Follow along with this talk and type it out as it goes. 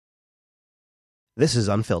This is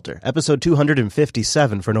Unfilter, episode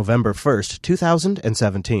 257 for November 1st,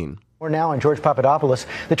 2017. We're now on George Papadopoulos,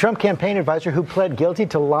 the Trump campaign advisor who pled guilty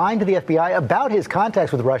to lying to the FBI about his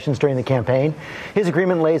contacts with Russians during the campaign. His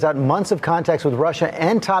agreement lays out months of contacts with Russia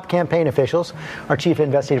and top campaign officials. Our chief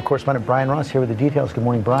investigative correspondent, Brian Ross, here with the details. Good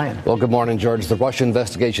morning, Brian. Well, good morning, George. The Russia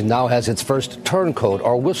investigation now has its first turncoat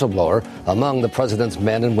or whistleblower among the president's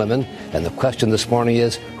men and women. And the question this morning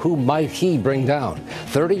is, who might he bring down?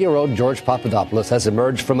 30-year-old George Papadopoulos has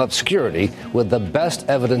emerged from obscurity with the best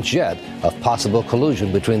evidence yet of possible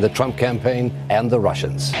collusion between the Trump campaign and the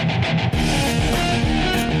Russians.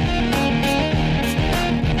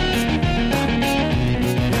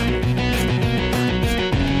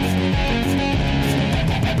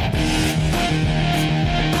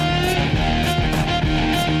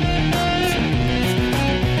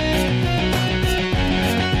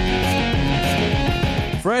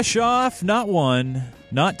 Fresh off, not one,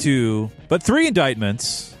 not two, but three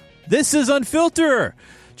indictments. This is Unfilter,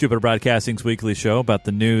 Jupiter Broadcasting's weekly show about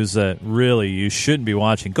the news that really you shouldn't be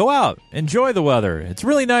watching. Go out, enjoy the weather. It's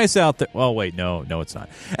really nice out there. Oh, wait, no, it's not.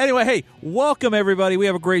 Anyway, hey, welcome, everybody. We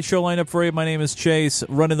have a great show lined up for you. My name is Chase.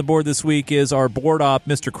 Running the board this week is our board op,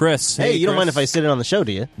 Mr. Chris. Hey, you don't Chris. mind if I sit in on the show,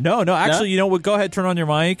 do you? No, actually, you know what? Go ahead, turn on your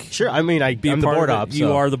mic. Sure, I mean, I'm the board op. You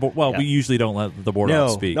so. are the board. Well, yeah. We usually don't let the board op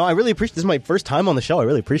speak. No, I really appreciate this. Is my first time on the show. I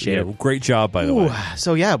really appreciate it. Great job, by the way.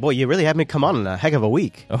 So, yeah, boy, you really had me come on in a heck of a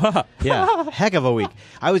week. Yeah, heck of a week.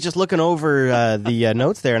 I was just looking over the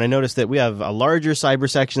notes there, and I noticed that we have a larger cyber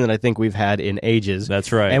section than I think we've had in ages.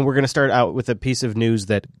 That's right. And we're going to start out with a piece of news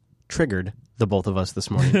that triggered the both of us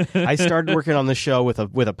this morning. I started working on the show with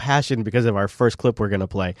a passion because of our first clip we're going to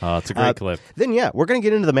play. Oh, it's a great clip. Then, yeah, we're going to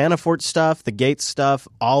get into the Manafort stuff, the Gates stuff,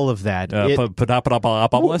 all of that.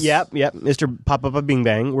 Papadopoulos? Yep, Mr. Papa Bing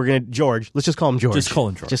Bang. We're going to, George. Let's just call him George. Just call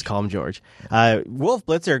him George. Wolf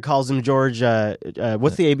Blitzer calls him George.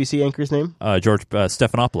 What's the ABC anchor's name? George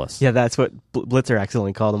Stephanopoulos. Yeah, that's what Blitzer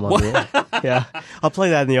accidentally called him on the air. Yeah, I'll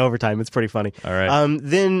play that in the overtime. It's pretty funny. All right.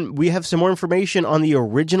 Then we have some more information on the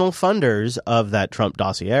original funders of that Trump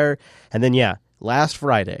dossier. And then, last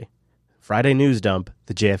Friday news dump,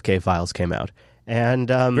 the JFK files came out. And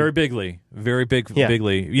very bigly.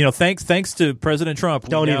 You know, thanks to President Trump.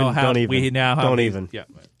 Don't even. Yeah.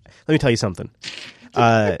 Let me tell you something.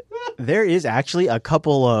 There is actually a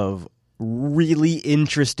couple of really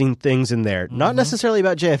interesting things in there. Not necessarily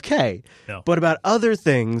about JFK, but about other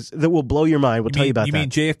things that will blow your mind. We'll tell you about that. You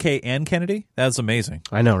mean JFK and Kennedy? That's amazing.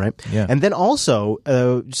 I know, right? Yeah. And then also,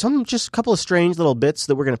 just a couple of strange little bits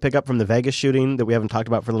that we're going to pick up from the Vegas shooting that we haven't talked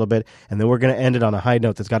about for a little bit. And then we're going to end it on a high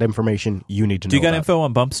note that's got information you need to know. Do you got about. info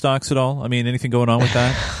on bump stocks at all? I mean, anything going on with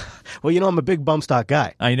that? Well, I'm a big bump stock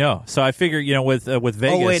guy. I know. So I figure, with Vegas.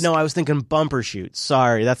 Oh, wait, no, I was thinking bumper shoots.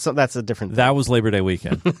 Sorry, that's a different thing. That was Labor Day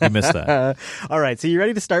weekend. You missed that. All right, so you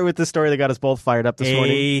ready to start with the story that got us both fired up this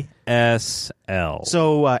morning? ASL.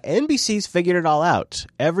 So NBC's figured it all out.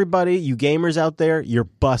 Everybody, you gamers out there, you're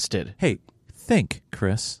busted. Hey, think,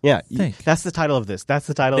 Chris. Yeah, think. That's the title of this. That's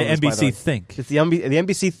the title of this. NBC Think. It's the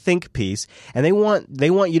NBC Think piece, and they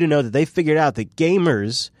want you to know that they figured out that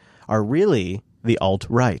gamers are really the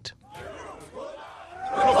alt-right.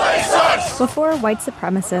 Before white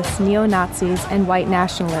supremacists, neo-Nazis, and white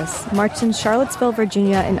nationalists marched in Charlottesville,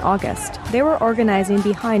 Virginia in August, they were organizing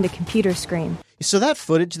behind a computer screen. So that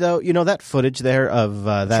footage, though, that footage there of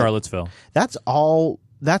that Charlottesville. That's all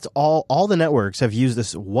the networks have used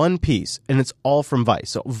this one piece, and it's all from Vice.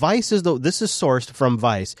 So Vice this is sourced from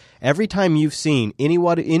Vice. Every time you've seen any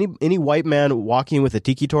white man walking with a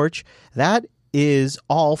tiki torch, that is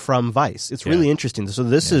all from Vice. It's really interesting. So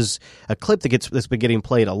this is a clip that's been getting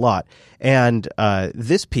played a lot. And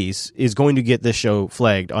this piece is going to get this show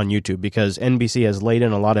flagged on YouTube because NBC has laid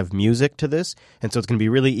in a lot of music to this. And so it's going to be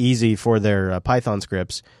really easy for their Python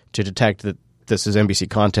scripts to detect that this is NBC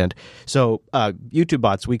content. So YouTube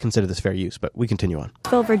bots, we consider this fair use, but we continue on.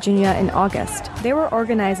 Virginia in August, they were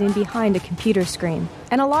organizing behind a computer screen.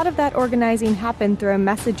 And a lot of that organizing happened through a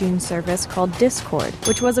messaging service called Discord,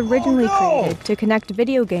 which was originally created to connect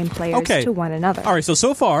video game players to one another. All right,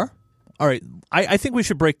 so far, I think we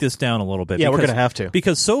should break this down a little bit. Yeah, we're going to have to.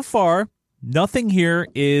 Because so far, nothing here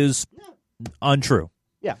is untrue.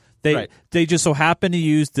 They just so happen to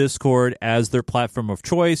use Discord as their platform of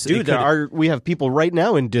choice. Dude, we have people right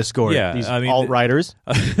now in Discord. Yeah, these alt-righters.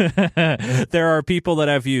 There are people that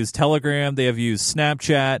have used Telegram. They have used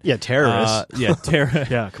Snapchat. Yeah, terrorists.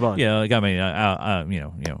 Yeah, come on. Yeah,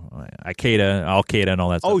 Al-Qaeda, and all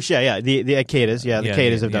that stuff. Oh, shit, yeah. The Al-Qaedas. Yeah, the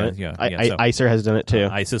Qaedas have done it. ISIL has done it too.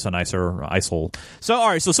 ISIS on ISIL. So, all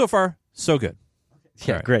right. So far, so good.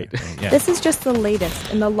 Yeah, great. Yeah. This is just the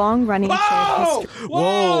latest in the long-running shared history.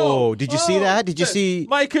 Whoa! Did you see that? Did you see?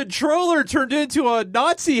 My controller turned into a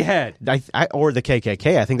Nazi head. Or the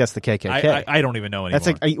KKK. I think that's the KKK. I don't even know anymore.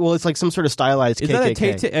 That's like, well, it's like some sort of stylized is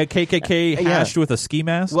KKK. that a KKK hashed with a ski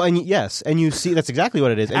mask? Well, and you see that's exactly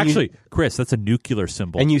what it is. And actually, Chris, that's a nuclear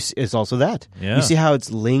symbol. And it's also that. Yeah. You see how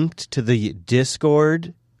it's linked to the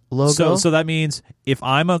Discord logo? So that means if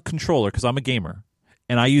I'm a controller, because I'm a gamer,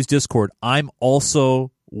 and I use Discord, I'm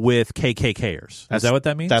also with KKKers. Is that what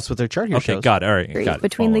that means? That's what their chart here shows. Okay, got it. All right, got it.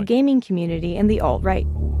 Between the gaming community and the alt-right.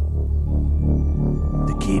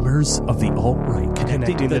 The gamers of the alt-right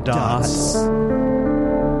connecting the dots.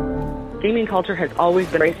 Gaming culture has always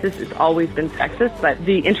been racist, it's always been sexist, but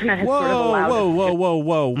the internet has sort of allowed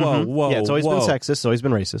Whoa. Yeah, it's always been sexist, it's always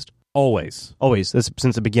been racist. Always.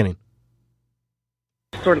 Since the beginning.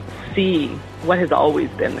 Sort of see what has always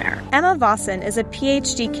been there. Emma Vossen is a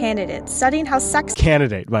PhD candidate studying how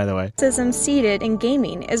Candidate, by the way. sexism seeded in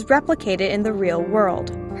gaming is replicated in the real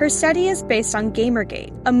world. Her study is based on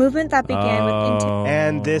Gamergate, a movement that began with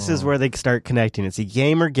And this is where they start connecting it. See,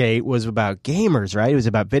 Gamergate was about gamers, right? It was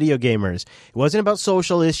about video gamers. It wasn't about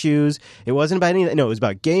social issues. It wasn't about anything. No, it was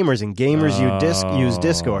about gamers, and gamers use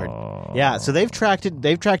Discord. Yeah, so they've tracked it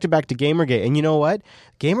back to Gamergate. And you know what?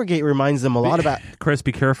 Gamergate reminds them a lot about... Chris,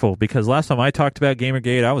 be careful, because last time I talked about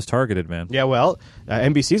Gamergate, I was targeted, man. Yeah, well,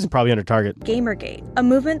 NBC's probably under target. Gamergate, a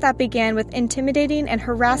movement that began with intimidating and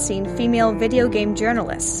harassing female video game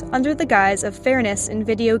journalists under the guise of fairness in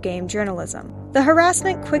video game journalism. The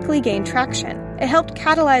harassment quickly gained traction. It helped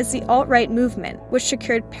catalyze the alt-right movement, which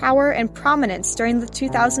secured power and prominence during the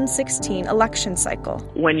 2016 election cycle.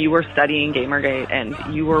 When you were studying Gamergate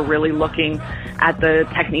and you were really looking at the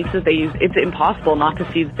techniques that they use, it's impossible not to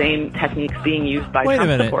see the same techniques being used by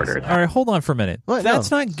Trump supporters. All right, hold on for a minute. What? That's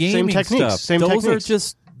No. not gaming Same techniques. stuff. Same Those techniques. are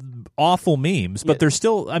just awful memes, but they're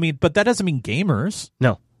still, but that doesn't mean gamers.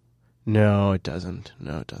 No, it doesn't.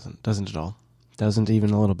 No, it doesn't. Doesn't at all. Doesn't even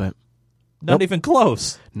a little bit. Not even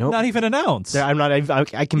close. Nope. Not even an ounce. I'm not.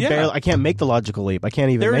 I can barely. I can't make the logical leap. I can't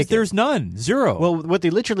even make it. There's none. Zero. Well, what they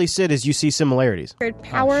literally said is you see similarities. Secured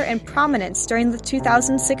power and prominence during the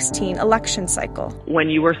 2016 election cycle. When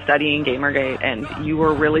you were studying Gamergate and you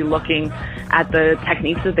were really looking at the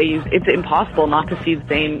techniques that they use, it's impossible not to see the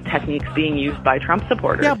same techniques being used by Trump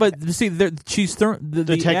supporters. Yeah, but see, she's throwing the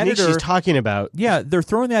techniques editor, she's talking about. Yeah, they're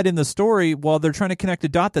throwing that in the story while they're trying to connect a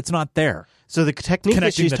dot that's not there. So the technique that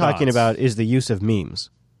Connecting she's the talking dots. about is the use of memes,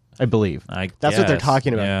 I believe. That's what they're guess,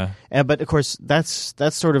 talking about. yeah. But of course, that's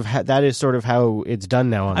sort of that is sort of how it's done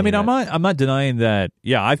now. On the internet. I'm not denying that.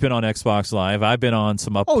 Yeah, I've been on Xbox Live. I've been on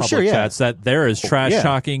some public chats that there is trash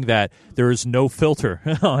talking, that there is no filter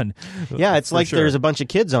on. Yeah, it's like there's a bunch of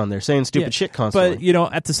kids on there saying stupid shit constantly.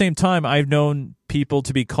 But at the same time, I've known people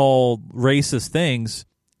to be called racist things,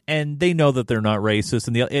 and they know that they're not racist,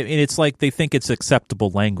 and it's like they think it's acceptable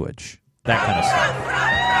language. That kind of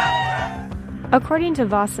stuff. According to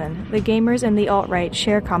Vossen, the gamers and the alt-right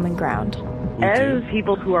share common ground. As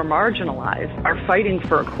people who are marginalized are fighting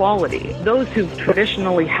for equality, those who've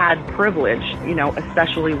traditionally had privilege,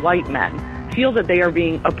 especially white men, feel that they are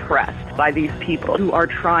being oppressed by these people who are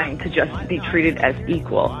trying to just be treated as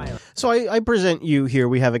equal. So I present you here,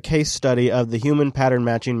 we have a case study of the human pattern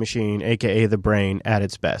matching machine, aka the brain, at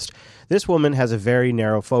its best. This woman has a very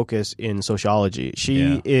narrow focus in sociology.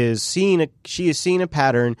 She is seeing a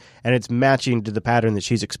pattern, and it's matching to the pattern that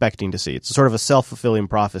she's expecting to see. It's sort of a self-fulfilling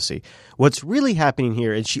prophecy. What's really happening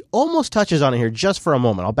here, and she almost touches on it here just for a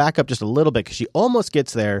moment. I'll back up just a little bit because she almost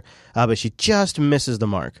gets there, but she just misses the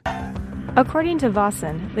mark. According to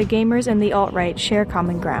Vossen, the gamers and the alt-right share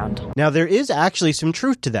common ground. Now, there is actually some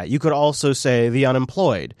truth to that. You could also say the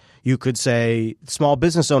unemployed. You could say small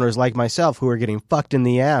business owners like myself who are getting fucked in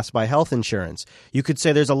the ass by health insurance. You could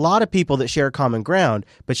say there's a lot of people that share common ground,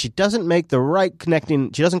 but she doesn't connect the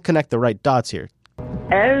right dots here.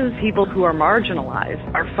 As people who are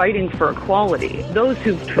marginalized are fighting for equality, those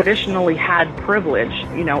who've traditionally had privilege,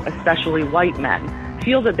 especially white men,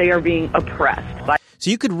 feel that they are being oppressed by. So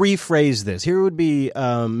you could rephrase this. Here would be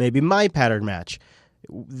maybe my pattern match.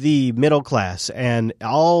 The middle class and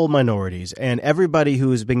all minorities and everybody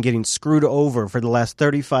who has been getting screwed over for the last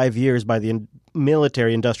 35 years by the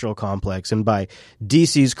military industrial complex and by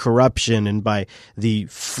DC's corruption and by the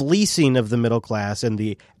fleecing of the middle class and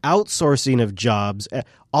the outsourcing of jobs,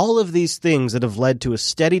 all of these things that have led to a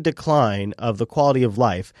steady decline of the quality of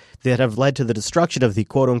life, that have led to the destruction of the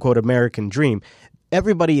quote-unquote American dream.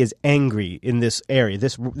 Everybody is angry in this area.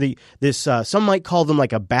 This some might call them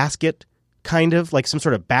like a basket, kind of like some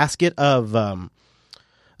sort of basket of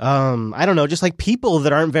I don't know, just like people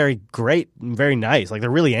that aren't very great and very nice. Like they're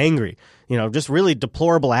really angry, just really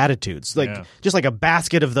deplorable attitudes. Like just like a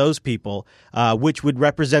basket of those people, which would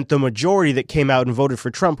represent the majority that came out and voted for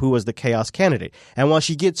Trump, who was the chaos candidate. And while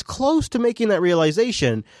she gets close to making that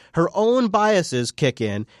realization, her own biases kick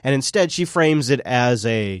in, and instead she frames it as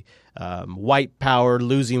a white power,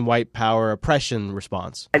 losing white power oppression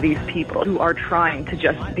response. These people who are trying to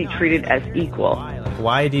just be treated as equal.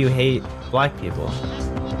 Why do you hate black people?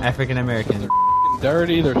 African Americans. They're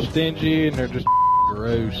dirty, they're stingy, and they're just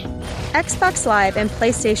gross. Xbox Live and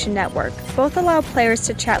PlayStation Network both allow players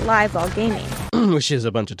to chat live while gaming. Which is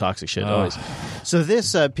a bunch of toxic shit, always. So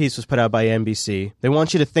this piece was put out by NBC. They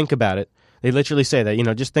want you to think about it. They literally say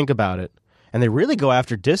that, just think about it. And they really go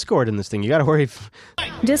after Discord in this thing. You got to worry.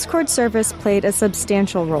 Discord service played a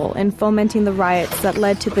substantial role in fomenting the riots that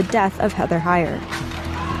led to the death of Heather Heyer.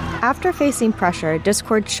 After facing pressure,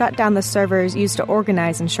 Discord shut down the servers used to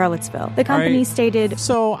organize in Charlottesville. The company stated...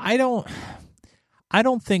 So I don't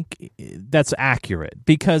think that's accurate,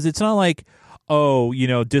 because it's not like,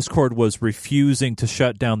 Discord was refusing to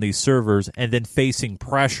shut down these servers and then facing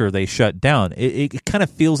pressure, they shut down. It kind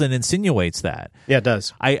of feels and insinuates that. Yeah, it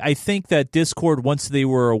does. I think that Discord, once they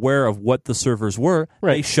were aware of what the servers were,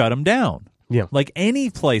 they shut them down. Yeah. Like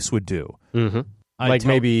any place would do. Mm-hmm.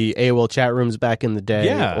 Maybe AOL chat rooms back in the day.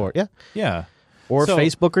 Yeah. Or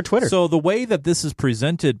Facebook or Twitter. So the way that this is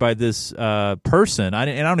presented by this person, and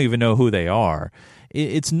I don't even know who they are,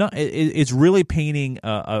 it's not. It's really painting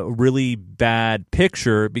a really bad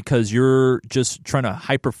picture, because you're just trying to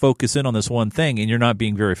hyper focus in on this one thing, and you're not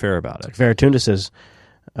being very fair about it. Veritunda says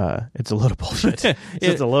it's a load of bullshit.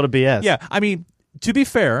 It's a load of BS. Yeah, I mean, to be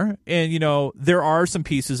fair, and there are some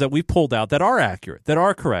pieces that we've pulled out that are accurate, that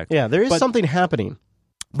are correct. Yeah, there is something happening.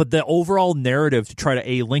 But the overall narrative to try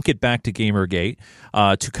to link it back to Gamergate,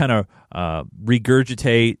 to kind of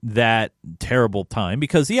regurgitate that terrible time,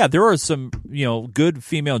 because there are some good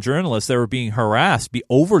female journalists that were being harassed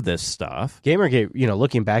over this stuff. Gamergate,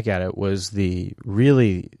 looking back at it, was the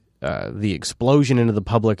explosion into the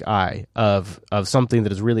public eye of something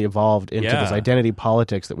that has really evolved into this identity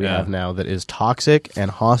politics that we have now, that is toxic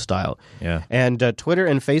and hostile. Yeah. And Twitter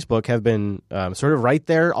and Facebook have been sort of right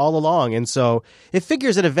there all along. And so it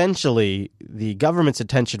figures that eventually the government's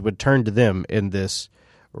attention would turn to them in this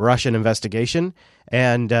Russian investigation.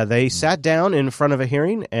 And they sat down in front of a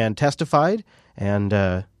hearing and testified. And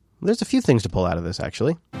there's a few things to pull out of this,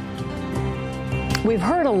 actually. We've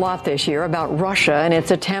heard a lot this year about Russia and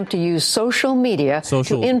its attempt to use social media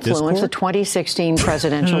to influence the 2016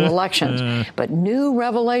 presidential elections. But new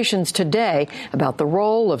revelations today about the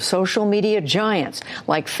role of social media giants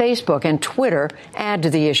like Facebook and Twitter add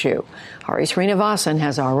to the issue. Hari Srinivasan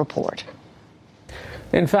has our report.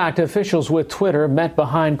 In fact, officials with Twitter met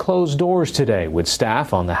behind closed doors today with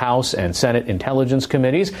staff on the House and Senate Intelligence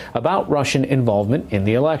Committees about Russian involvement in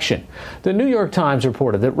the election. The New York Times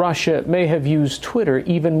reported that Russia may have used Twitter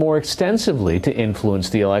even more extensively to influence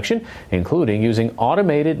the election, including using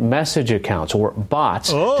automated message accounts, or bots,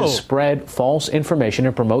 to spread false information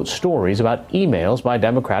and promote stories about emails by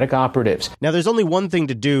Democratic operatives. Now, there's only one thing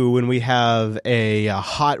to do when we have a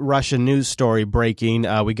hot Russian news story breaking.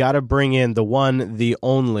 We got to bring in the one, the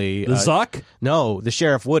only. The Zuck? No, the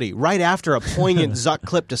Sheriff Woody, right after a poignant Zuck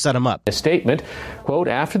clip to set him up. A statement, quote,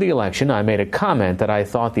 "After the election, I made a comment that I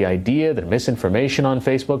thought the idea that misinformation on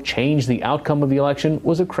Facebook changed the outcome of the election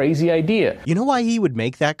was a crazy idea." You know why he would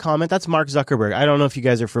make that comment? That's Mark Zuckerberg. I don't know if you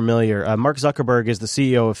guys are familiar. Mark Zuckerberg is the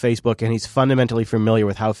CEO of Facebook, and he's fundamentally familiar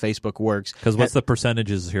with how Facebook works. Because what's the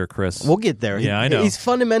percentages here, Chris? We'll get there. Yeah, I know. He's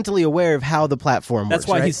fundamentally aware of how the platform works. That's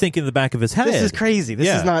why he's thinking in the back of his head. This is crazy. This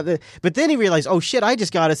is not... But then he realized, oh shit, I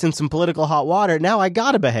just got us in some political hot water. Now I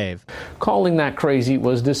gotta behave. Calling that crazy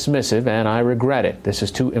was dismissive, and I regret it. This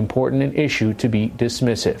is too important an issue to be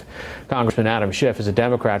dismissive. Congressman Adam Schiff is a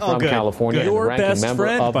Democrat from California and a ranking member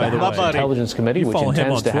of the House Intelligence Committee, which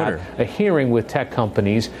intends to have a hearing with tech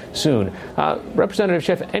companies soon. Representative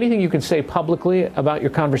Schiff, anything you can say publicly about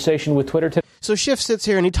your conversation with Twitter today? So Schiff sits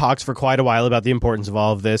here and he talks for quite a while about the importance of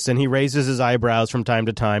all of this, and he raises his eyebrows from time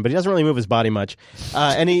to time, but he doesn't really move his body much.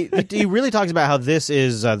 And he really talks about how this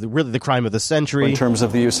is really the crime of the century. In terms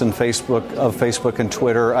of the use of Facebook and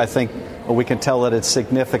Twitter, I think we can tell that it's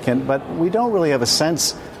significant, but we don't really have a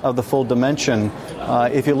sense of the full dimension.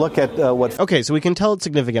 If you look at what... Okay, so we can tell it's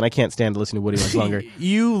significant. I can't stand to listen to Woody much longer.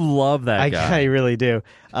 You love that guy. I really do.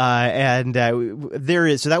 And there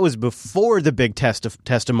is... So that was before the big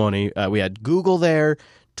testimony. We had Google there,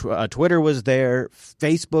 Twitter was there,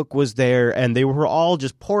 Facebook was there, and they were all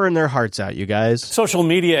just pouring their hearts out, you guys. Social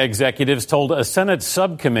media executives told a Senate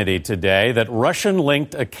subcommittee today that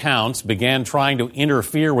Russian-linked accounts began trying to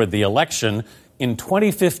interfere with the election in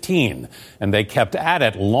 2015, and they kept at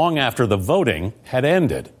it long after the voting had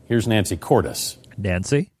ended. Here's Nancy Cordes.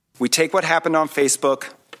 Nancy? We take what happened on Facebook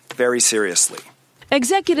very seriously.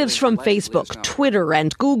 Executives from Facebook, Twitter,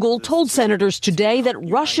 and Google told senators today that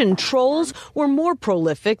Russian trolls were more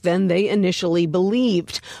prolific than they initially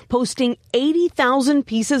believed, posting 80,000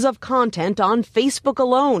 pieces of content on Facebook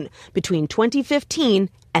alone between 2015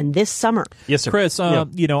 and this summer. Yes, sir. Chris, I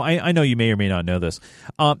know you may or may not know this.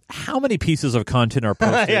 How many pieces of content are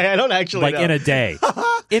posted? I don't actually know. In a day.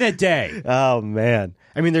 In a day. Oh, man.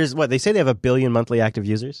 I mean, there's they say they have 1 billion monthly active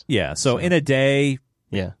users? Yeah, so in a day...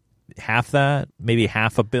 Yeah. Half that, maybe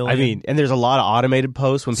 500 million. I mean, and there's a lot of automated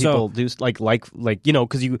posts when people do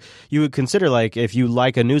because you would consider if you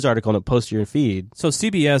like a news article and it posts to your feed. So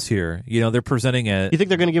CBS here, they're presenting it. You think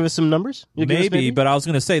they're going to give us some numbers? Maybe, but I was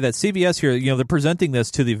going to say that CBS here, they're presenting this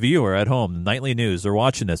to the viewer at home, nightly news. They're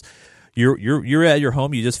watching this. You're at your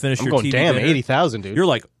home. You just finished your TV. Damn, dinner. 80,000, dude. You're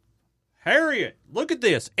like, Harriet, look at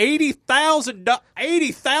this, 80,000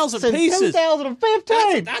 pieces.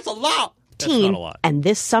 10,015. That's a lot. That's not a lot. And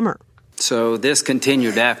this summer. So this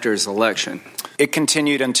continued after his election. It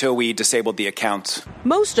continued until we disabled the accounts.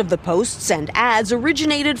 Most of the posts and ads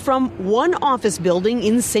originated from one office building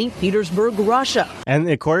in St. Petersburg, Russia. And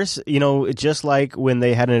of course, just like when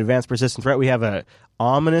they had an advanced persistent threat, we have a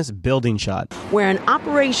ominous building shot. Where an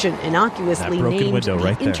operation innocuously named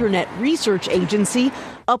the Internet Research Agency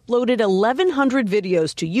uploaded 1,100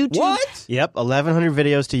 videos to YouTube. What? Yep, 1,100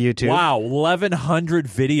 videos to YouTube. Wow, 1,100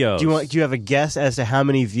 videos. Do you have a guess as to how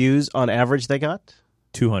many views on average they got?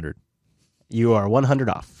 200. You are 100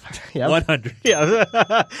 off. Yep. 100.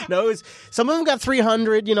 Yeah. No, some of them got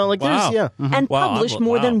 300, wow. there's, yeah. Mm-hmm. And published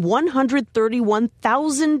more than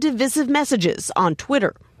 131,000 divisive messages on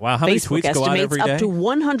Twitter. Wow, how many Facebook tweets go out every day? Up to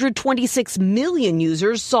 126 million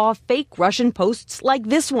users saw fake Russian posts like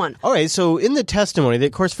this one. All right, so in the testimony,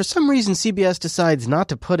 of course, for some reason, CBS decides not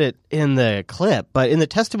to put it in the clip, but in the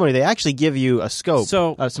testimony, they actually give you a scope,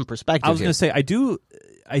 some perspective. I was going to say, I do.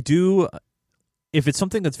 If it's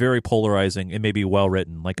something that's very polarizing and maybe well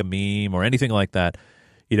written, like a meme or anything like that,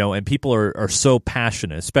 and people are so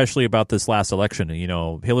passionate, especially about this last election,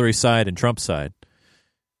 Hillary's side and Trump's side.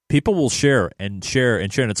 People will share and share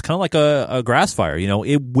and share, and it's kind of like a grass fire.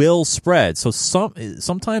 It will spread. So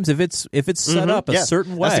sometimes if it's set up a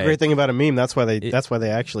certain way, that's the great thing about a meme. That's why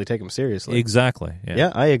they actually take them seriously. Exactly.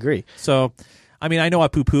 Yeah, I agree. So, I mean, I know I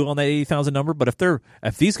poo-poo on that 80,000 number, but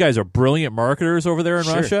if these guys are brilliant marketers over there in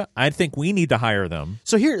Russia, I think we need to hire them.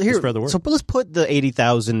 So here, to spread the word. So let's put the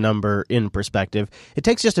 80,000 number in perspective. It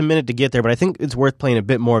takes just a minute to get there, but I think it's worth playing a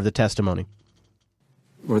bit more of the testimony.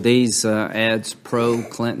 Were these ads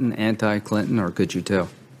pro-Clinton, anti-Clinton, or could you tell?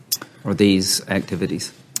 Or these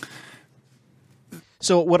activities?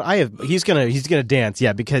 So what he's gonna dance,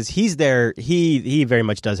 yeah, because he's there. He very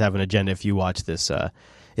much does have an agenda. If you watch this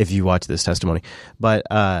testimony, but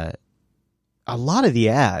a lot of the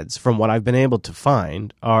ads, from what I've been able to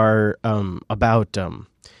find, are about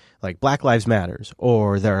like Black Lives Matters,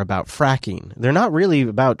 or they're about fracking. They're not really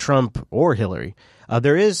about Trump or Hillary.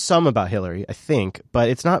 There is some about Hillary, I think, but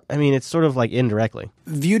it's not. I mean, it's sort of like indirectly.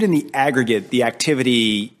 Viewed in the aggregate, the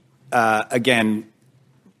activity, again,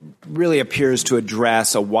 really appears to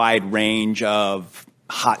address a wide range of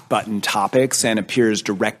hot-button topics and appears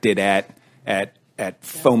directed at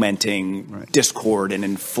fomenting discord and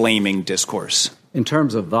inflaming discourse. In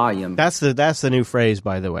terms of volume. That's the new phrase,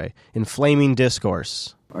 by the way. Inflaming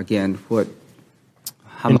discourse. Again,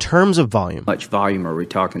 in terms of volume. How much volume are we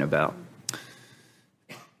talking about?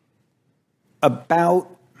 About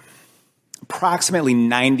approximately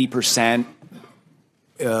 90%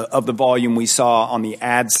 of the volume we saw on the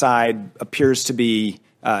ad side appears to be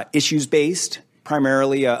issues-based.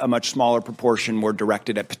 Primarily, a much smaller proportion were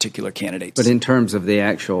directed at particular candidates. But in terms of the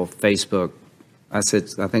actual Facebook, I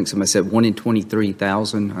think somebody said 1 in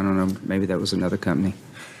 23,000. I don't know. Maybe that was another company.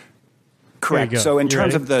 Correct. So in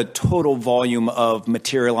terms of the total volume of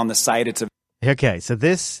material on the site, it's okay. So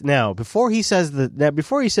this now before he says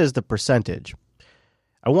the percentage,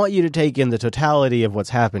 I want you to take in the totality of what's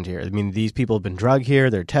happened here. I mean, these people have been drugged here,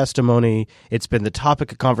 their testimony. It's been the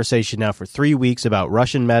topic of conversation now for 3 weeks about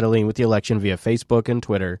Russian meddling with the election via Facebook and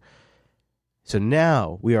Twitter. So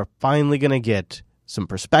now we are finally going to get some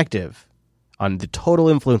perspective on the total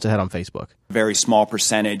influence it had on Facebook. Very small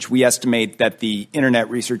percentage. We estimate that the Internet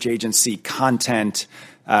Research Agency content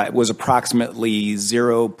was approximately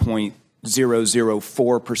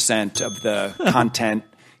 0.004% of the content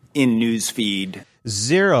in newsfeed.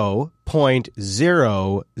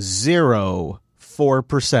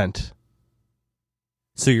 0.004%.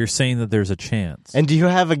 So you're saying that there's a chance. And do you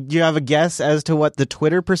have a guess as to what the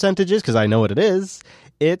Twitter percentage is? Because I know what it is.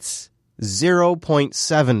 It's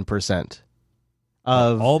 0.7%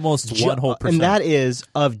 of almost one whole percent. And that is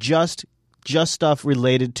of just stuff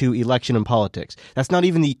related to election and politics. That's not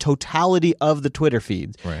even the totality of the Twitter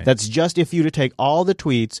feeds. Right. That's just if you to take all the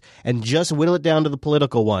tweets and just whittle it down to the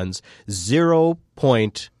political ones,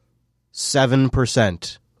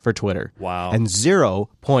 0.7% for Twitter. Wow. And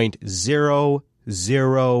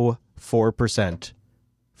 0.004%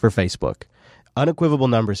 for Facebook. Unequivocal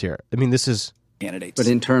numbers here. I mean, this is candidates. But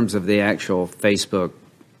in terms of the actual Facebook,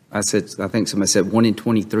 I think somebody said 1 in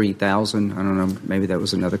 23,000. I don't know. Maybe that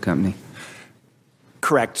was another company.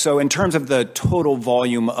 Correct. So in terms of the total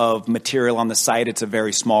volume of material on the site, it's a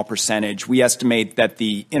very small percentage. We estimate that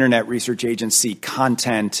the Internet Research Agency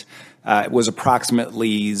content was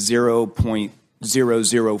approximately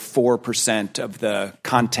 0.004% of the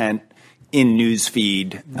content in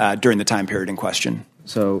newsfeed during the time period in question.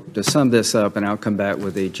 So to sum this up, and I'll come back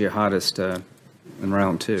with the jihadist in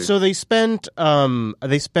round two. So they spent about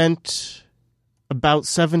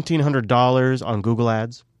 $1,700 on Google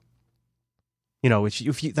Ads. You know, which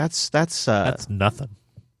that's nothing.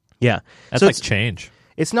 Yeah, that's so like change.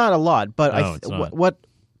 It's not a lot, but what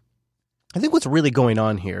I think what's really going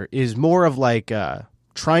on here is more of like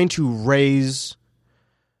trying to raise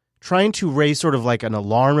sort of like an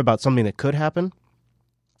alarm about something that could happen.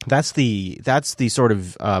 That's the sort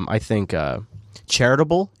of I think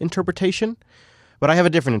charitable interpretation. But I have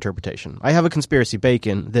a different interpretation. I have a conspiracy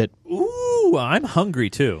bacon that... Ooh, I'm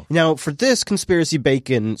hungry too. Now, for this conspiracy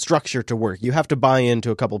bacon structure to work, you have to buy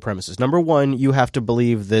into a couple of premises. Number one, you have to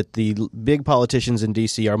believe that the big politicians in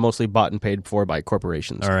D.C. are mostly bought and paid for by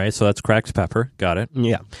corporations. All right, so that's cracked pepper. Got it.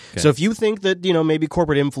 Yeah. Okay. So if you think that, maybe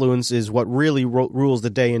corporate influence is what really rules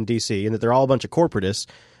the day in D.C. and that they're all a bunch of corporatists,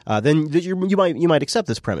 then you might accept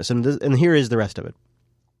this premise. And here is the rest of it.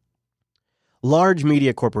 Large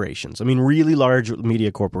media corporations, really large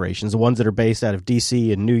media corporations, the ones that are based out of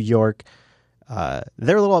D.C. and New York, they're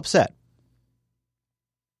a little upset.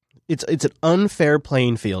 It's an unfair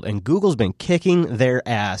playing field, and Google's been kicking their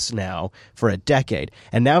ass now for a decade.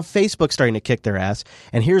 And now Facebook's starting to kick their ass,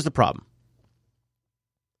 and here's the problem.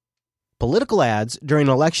 Political ads during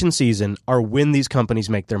election season are when these companies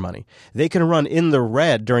make their money. They can run in the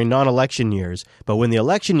red during non-election years, but when the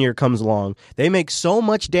election year comes along, they make so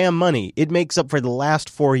much damn money, it makes up for the last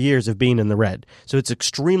 4 years of being in the red. So it's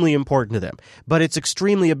extremely important to them. But it's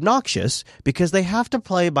extremely obnoxious because they have to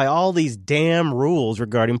play by all these damn rules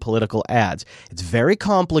regarding political ads. It's very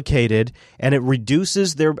complicated, and it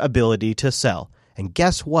reduces their ability to sell. And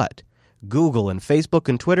guess what? Google and Facebook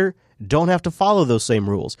and Twitter don't have to follow those same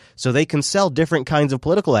rules, so they can sell different kinds of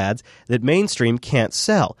political ads that mainstream can't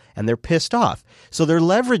sell, and they're pissed off. So they're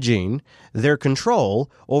leveraging their control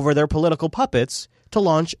over their political puppets to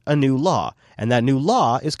launch a new law, and that new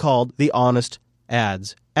law is called the Honest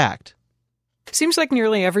Ads Act. Seems like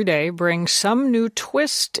nearly every day brings some new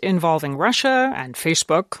twist involving Russia and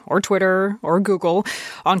Facebook or Twitter or Google.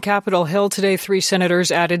 On Capitol Hill today, 3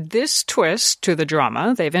 senators added this twist to the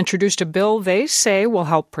drama. They've introduced a bill they say will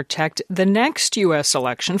help protect the next U.S.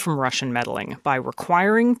 election from Russian meddling by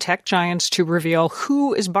requiring tech giants to reveal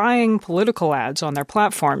who is buying political ads on their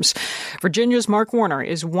platforms. Virginia's Mark Warner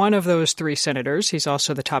is one of those 3 senators. He's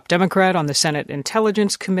also the top Democrat on the Senate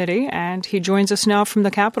Intelligence Committee, and he joins us now from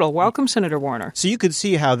the Capitol. Welcome, Senator Warner. So you could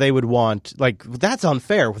see how they would want, that's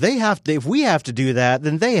unfair. If we have to do that,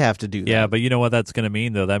 then they have to do that. Yeah, but you know what that's going to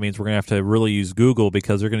mean, though? That means we're going to have to really use Google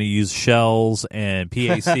because they're going to use shells and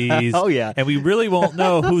PACs. Oh, yeah. And we really won't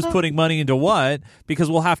know who's putting money into what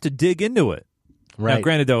because we'll have to dig into it. Right. Now,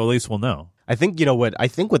 granted, though, at least we'll know. I think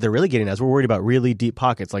what they're really getting at is we're worried about really deep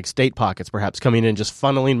pockets, like state pockets, perhaps coming in and just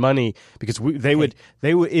funneling money because they would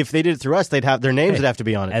if they did it through us, they'd have their names would have to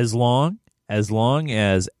be on it. As long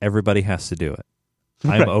as everybody has to do it.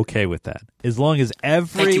 I'm okay with that. As long as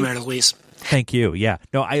Thank you, Mayor Luis. Thank you. Yeah.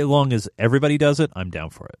 No, as long as everybody does it, I'm down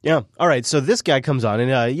for it. Yeah. All right. So this guy comes on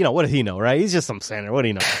and, what does he know, right? He's just some senator. What do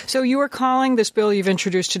you know? So you are calling this bill you've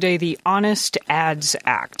introduced today the Honest Ads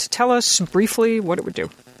Act. Tell us briefly what it would do.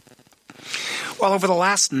 Well, over the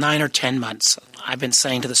last 9 or 10 months, I've been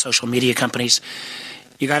saying to the social media companies,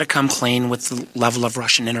 you got to come clean with the level of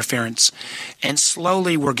Russian interference. And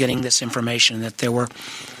slowly we're getting this information that there were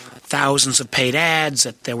thousands of paid ads,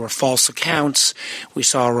 that there were false accounts. We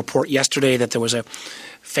saw a report yesterday that there was a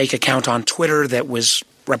fake account on Twitter that was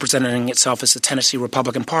representing itself as the Tennessee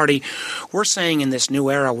Republican Party. We're saying in this new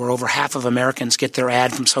era where over half of Americans get their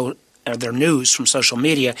their news from social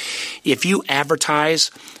media. If you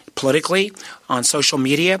advertise politically on social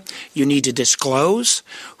media, you need to disclose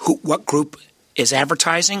what group is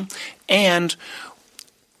advertising, and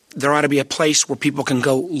there ought to be a place where people can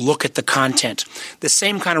go look at the content. The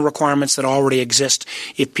same kind of requirements that already exist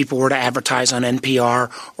if people were to advertise on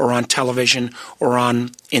NPR or on television or in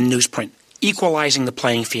newsprint. Equalizing the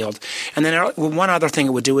playing field. And then one other thing it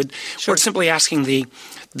would do, we're simply asking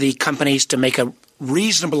the companies to make a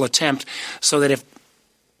reasonable attempt so that if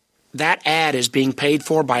that ad is being paid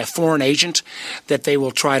for by a foreign agent, that they will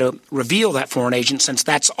try to reveal that foreign agent, since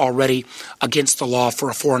that's already against the law for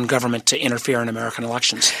a foreign government to interfere in American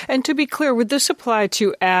elections. And to be clear, would this apply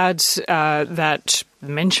to ads that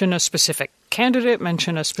mention a specific candidate,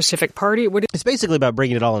 mention a specific party? It's basically about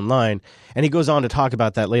bringing it all in line, and he goes on to talk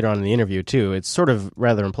about that later on in the interview, too. It's sort of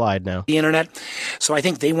rather implied now. The internet. So I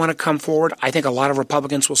think they want to come forward. I think a lot of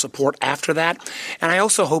Republicans will support after that. And I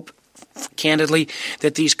also hope, candidly,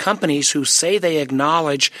 that these companies who say they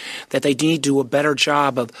acknowledge that they need to do a better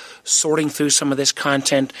job of sorting through some of this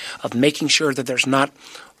content, of making sure that there's not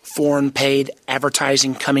foreign paid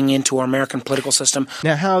advertising coming into our American political system.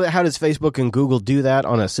 Now, how does Facebook and Google do that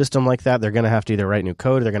on a system like that? They're going to have to either write new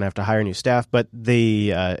code or they're going to have to hire new staff. But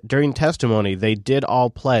during testimony, they did all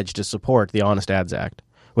pledge to support the Honest Ads Act,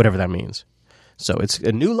 whatever that means. So it's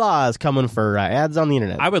a new law is coming for ads on the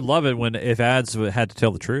internet. I would love it if ads had to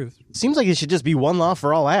tell the truth. It seems like it should just be one law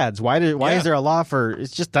for all ads. Why is there a law for?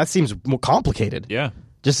 It's just that seems more complicated. Yeah,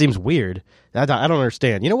 just seems weird. I don't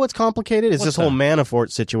understand. You know what's complicated? Is this whole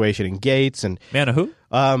Manafort situation and Gates and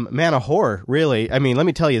Manafort. Really, I mean, let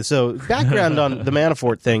me tell you. So background on the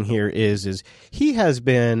Manafort thing here is he has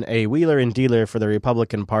been a wheeler and dealer for the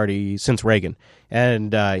Republican Party since Reagan,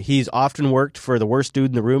 and he's often worked for the worst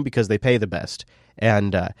dude in the room because they pay the best,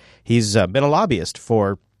 and he's been a lobbyist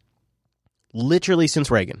for literally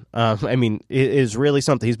since Reagan. I mean, it is really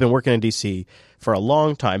something. He's been working in D.C. for a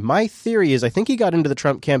long time. My theory is I think he got into the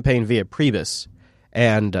Trump campaign via Priebus,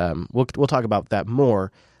 and we'll talk about that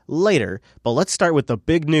more later. But let's start with the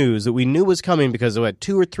big news that we knew was coming because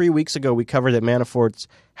 2 or 3 weeks ago we covered that Manafort's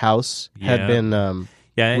house had been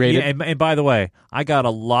raided. And by the way, I got a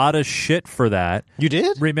lot of shit for that. You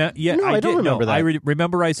did? No, I don't remember that. I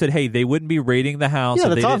remember I said, hey, they wouldn't be raiding the house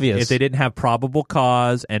that's obvious. if they didn't have probable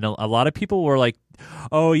cause. And a lot of people were like,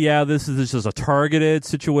 oh, yeah, this is a targeted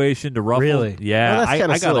situation to ruffle. Really? Yeah,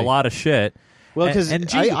 well, I got a lot of shit. Well, because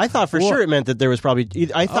I thought for sure it meant that there was probably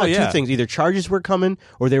I thought two things. Either charges were coming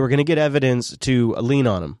or they were going to get evidence to lean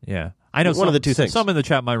on them. Yeah. I know one of the two things. Some in the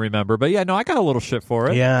chat might remember, but yeah, no, I got a little shit for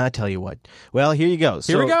it. Yeah, I tell you what. Well, here you go.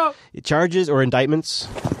 Here we go. Charges or indictments,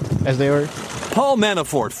 as they were. Paul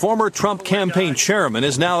Manafort, former Trump campaign chairman,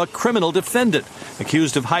 is now a criminal defendant,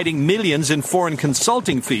 accused of hiding millions in foreign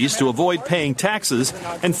consulting fees to avoid paying taxes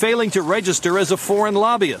and failing to register as a foreign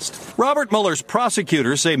lobbyist. Robert Mueller's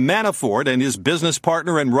prosecutors say Manafort and his business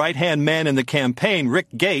partner and right-hand man in the campaign, Rick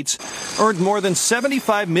Gates, earned more than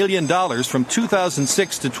 $75 million from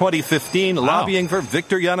 2006 to 2015 lobbying for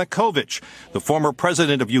Viktor Yanukovych, the former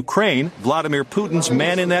president of Ukraine, Vladimir Putin's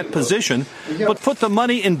man in that position, but put the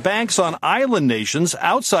money in banks on island nations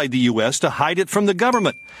outside the U.S. to hide it from the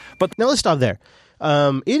government. But now let's stop there.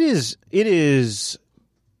 It is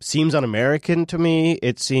seems un-American to me.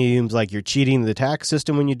 It seems like you're cheating the tax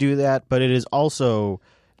system when you do that, but it is also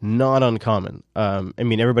not uncommon. I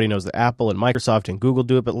mean, everybody knows that Apple and Microsoft and Google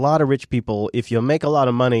do it, but a lot of rich people, if you make a lot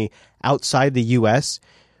of money outside the U.S.,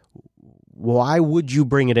 why would you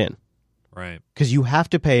bring it in? Right. Because you have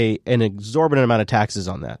to pay an exorbitant amount of taxes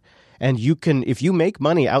on that. And you can, if you make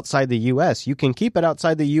money outside the U.S., you can keep it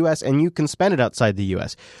outside the U.S. and you can spend it outside the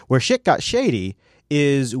U.S. Where shit got shady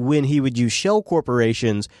is when he would use shell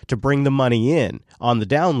corporations to bring the money in on the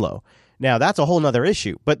down low. Now, that's a whole nother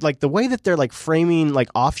issue. But like the way that they're like framing like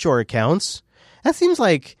offshore accounts, that seems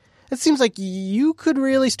like you could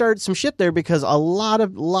really start some shit there because a lot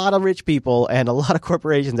of rich people and a lot of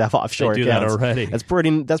corporations have offshore accounts. They do that already.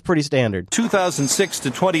 That's pretty standard. 2006 to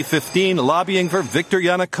 2015, lobbying for Viktor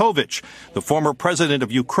Yanukovych, the former president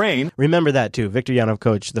of Ukraine. Remember that too, Viktor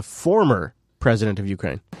Yanukovych, the former president of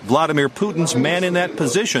Ukraine. Vladimir Putin's man in that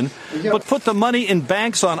position, but put the money in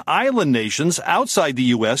banks on island nations outside the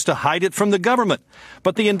U.S. to hide it from the government.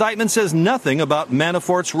 But the indictment says nothing about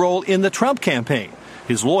Manafort's role in the Trump campaign.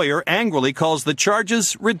 His lawyer angrily calls the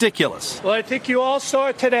charges ridiculous. Well, I think you all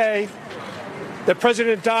saw today that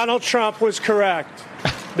President Donald Trump was correct.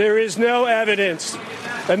 There is no evidence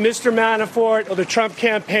that Mr. Manafort or the Trump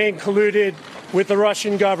campaign colluded with the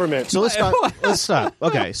Russian government. So let's stop.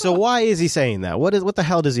 Okay, so why is he saying that? What the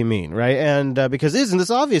hell does he mean, right? And because isn't this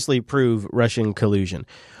obviously prove Russian collusion?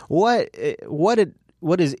 What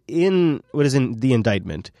in the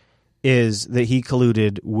indictment is that he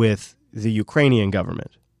colluded with the Ukrainian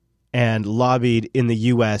government and lobbied in the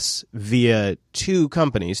U.S. via two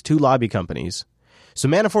lobby companies. So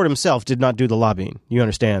Manafort himself did not do the lobbying. You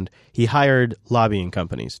understand? He hired lobbying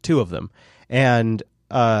companies, two of them, and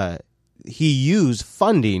he used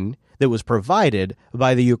funding that was provided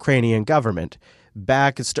by the Ukrainian government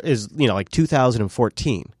back like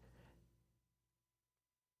 2014.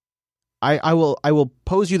 I will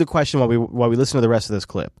pose you the question while we listen to the rest of this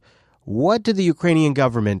clip. What did the Ukrainian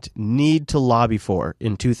government need to lobby for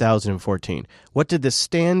in 2014? What did the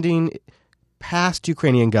standing past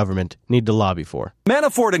Ukrainian government need to lobby for?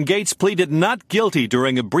 Manafort and Gates pleaded not guilty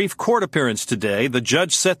during a brief court appearance today. The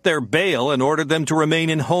judge set their bail and ordered them to remain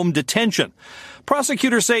in home detention.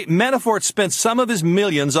 Prosecutors say Manafort spent some of his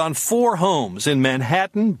millions on 4 homes in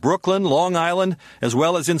Manhattan, Brooklyn, Long Island, as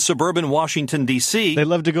well as in suburban Washington, D.C. They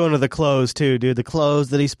love to go into the clothes, too, dude. The clothes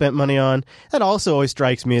that he spent money on. That also always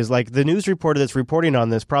strikes me as like the news reporter that's reporting on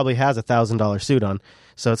this probably has a $1,000 suit on.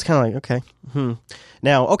 So it's kind of like, okay.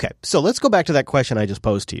 Now, okay, so let's go back to that question I just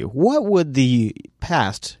posed to you. What would the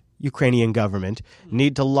past Ukrainian government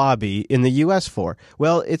need to lobby in the U.S. for?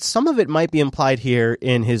 Well, some of it might be implied here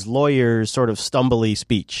in his lawyer's sort of stumbly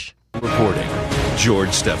speech. Reporting, George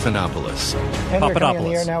Stephanopoulos. And we're coming on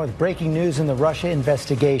the air now with breaking news in the Russia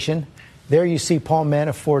investigation. There you see Paul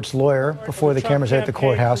Manafort's lawyer before the cameras are at the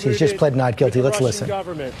courthouse. He's just pled not guilty. Let's listen.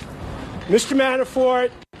 Government. Mr.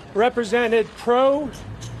 Manafort represented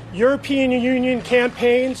pro-European Union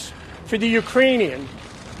campaigns for the Ukrainian,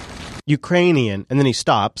 and then he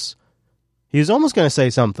stops. He was almost going to say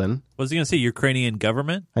something. Was he going to say Ukrainian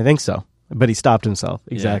government? I think so, but he stopped himself.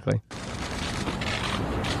 Exactly. Yeah.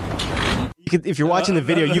 If you're watching the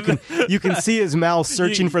video, you can see his mouth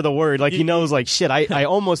searching for the word. Like he knows, like, shit, I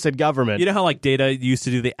almost said government. You know how like Data used to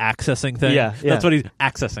do the accessing thing? Yeah. That's what he's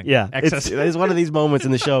accessing. Yeah. It's one of these moments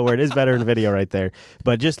in the show where it is better in video right there.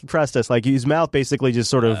 But just trust us, like his mouth basically just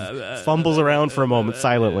sort of fumbles around for a moment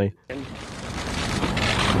silently.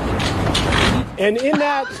 And in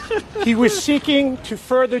that, he was seeking to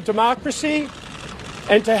further democracy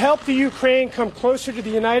and to help the Ukraine come closer to the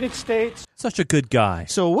United States. Such a good guy.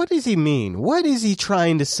 So what does he mean? What is he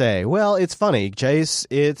trying to say? Well, it's funny, Chase.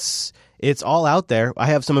 It's all out there. I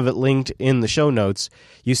have some of it linked in the show notes.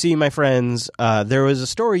 You see, my friends, there was a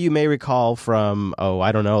story you may recall from, a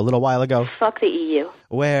little while ago. Fuck the EU.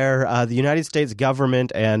 Where the United States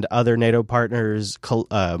government and other NATO partners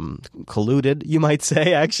colluded, you might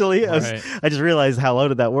say, actually. Right. I just realized how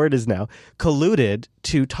loaded that word is now. Colluded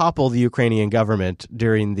to topple the Ukrainian government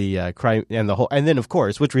during the and then, of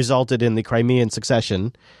course, which resulted in the Crimean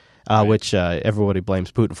succession, which everybody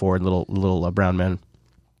blames Putin for, and little brown men.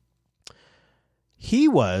 He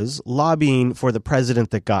was lobbying for the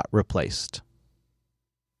president that got replaced.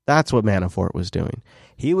 That's what Manafort was doing.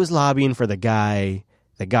 He was lobbying for the guy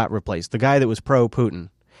that got replaced, the guy that was pro-Putin.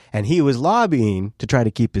 And he was lobbying to try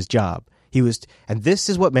to keep his job. And this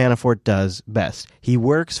is what Manafort does best. He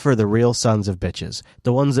works for the real sons of bitches,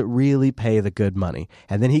 the ones that really pay the good money.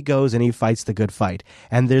 And then he goes and he fights the good fight.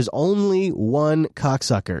 And there's only one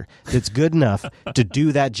cocksucker that's good enough to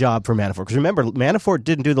do that job for Manafort. Because remember, Manafort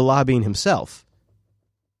didn't do the lobbying himself.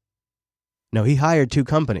 No, he hired 2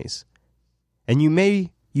 companies. And you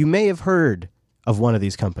may have heard of one of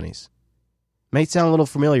these companies. May sound a little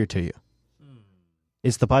familiar to you.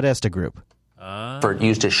 It's the Podesta Group.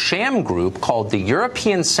 Used a sham group called the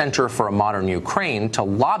European Center for a Modern Ukraine to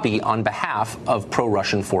lobby on behalf of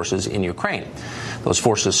pro-Russian forces in Ukraine. Those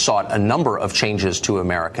forces sought a number of changes to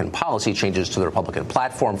American policy, changes to the Republican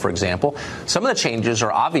platform, for example. Some of the changes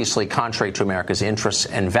are obviously contrary to America's interests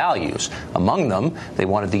and values. Among them, they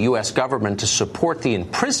wanted the U.S. government to support the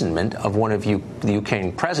imprisonment of one of the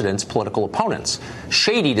Ukrainian president's political opponents.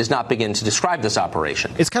 Shady does not begin to describe this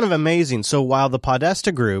operation. It's kind of amazing. So while the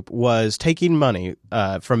Podesta Group was taking money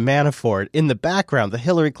from Manafort, in the background, the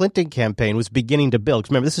Hillary Clinton campaign was beginning to build.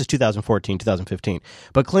 Remember, this is 2014, 2015.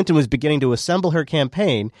 But Clinton was beginning to assemble her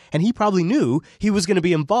campaign, and he probably knew he was going to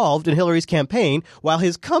be involved in Hillary's campaign while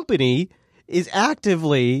his company is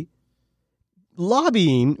actively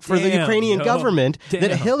lobbying for the Ukrainian government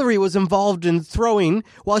that Hillary was involved in throwing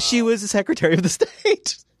while she was the Secretary of the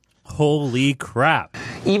State. Holy crap.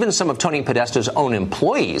 Even some of Tony Podesta's own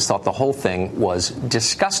employees thought the whole thing was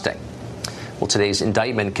disgusting. Well, today's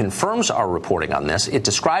indictment confirms our reporting on this. It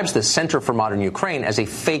describes the Center for Modern Ukraine as a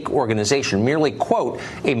fake organization, merely, quote,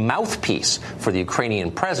 a mouthpiece for the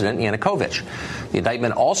Ukrainian president, Yanukovych. The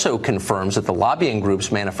indictment also confirms that the lobbying groups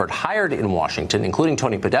Manafort hired in Washington, including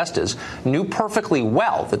Tony Podesta's, knew perfectly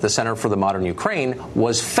well that the Center for the Modern Ukraine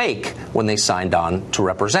was fake when they signed on to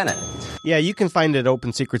represent it. Yeah, you can find it at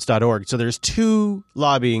opensecrets.org. So there's 2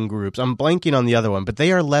 lobbying groups. I'm blanking on the other one, but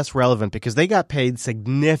they are less relevant because they got paid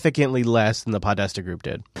significantly less than the Podesta group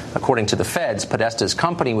did. According to the feds, Podesta's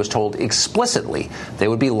company was told explicitly they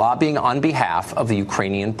would be lobbying on behalf of the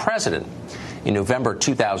Ukrainian president. In November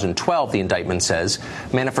 2012, the indictment says,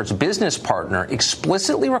 Manafort's business partner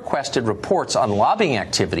explicitly requested reports on lobbying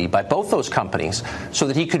activity by both those companies so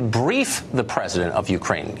that he could brief the president of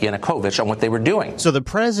Ukraine, Yanukovych, on what they were doing. So the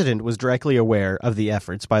president was directly aware of the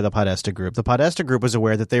efforts by the Podesta group. The Podesta group was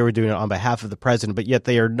aware that they were doing it on behalf of the president, but yet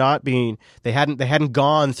they hadn't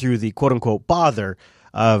gone through the quote unquote bother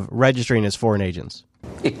of registering as foreign agents.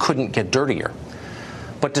 It couldn't get dirtier.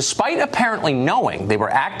 But despite apparently knowing they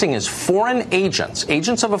were acting as foreign agents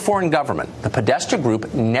of a foreign government, the Podesta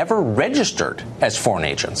group never registered as foreign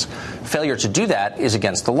agents. Failure to do that is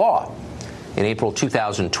against the law. In April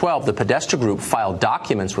 2012, the Podesta group filed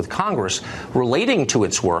documents with Congress relating to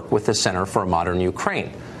its work with the Center for a Modern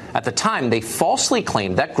Ukraine. At the time, they falsely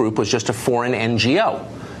claimed that group was just a foreign NGO.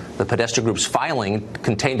 The Podesta group's filing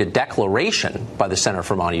contained a declaration by the Center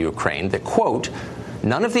for Modern Ukraine that, quote,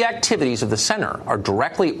 none of the activities of the center are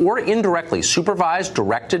directly or indirectly supervised,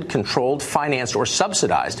 directed, controlled, financed, or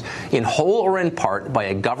subsidized in whole or in part by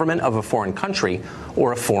a government of a foreign country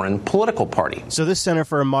or a foreign political party. So this Center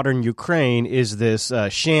for a Modern Ukraine is this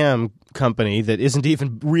sham company that isn't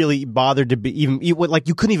even really bothered to be even, like,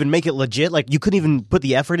 you couldn't even make it legit. Like, you couldn't even put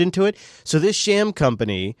the effort into it. So this sham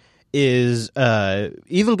company is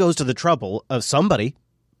even goes to the trouble of somebody,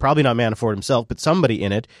 probably not Manafort himself, but somebody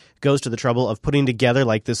in it goes to the trouble of putting together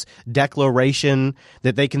like this declaration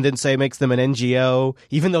that they can then say makes them an NGO,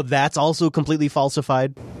 even though that's also completely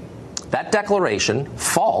falsified. That declaration,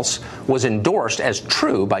 false, was endorsed as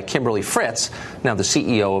true by Kimberly Fritz, now the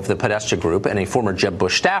CEO of the Podesta Group and a former Jeb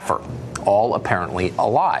Bush staffer, all apparently a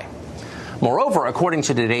lie. Moreover, according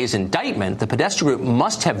to today's indictment, the Podesta Group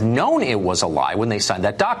must have known it was a lie when they signed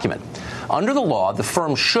that document. Under the law, the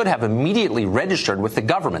firm should have immediately registered with the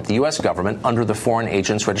government, the U.S. government, under the Foreign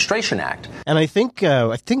Agents Registration Act. And I think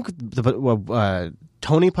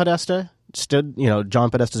Tony Podesta stood, John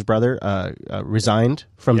Podesta's brother, resigned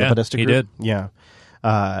from the Podesta Group. He did. Yeah.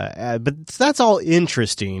 But that's all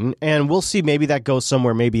interesting, and we'll see. Maybe that goes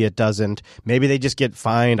somewhere, maybe it doesn't. Maybe they just get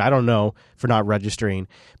fined, I don't know, for not registering.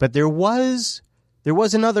 But there was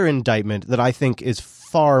another indictment that I think is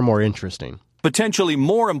far more interesting. Potentially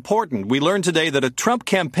more important, we learned today that a Trump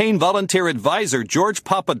campaign volunteer advisor, George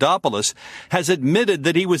Papadopoulos, has admitted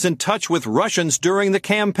that he was in touch with Russians during the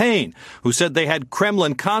campaign, who said they had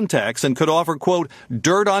Kremlin contacts and could offer, quote,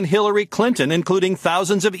 dirt on Hillary Clinton, including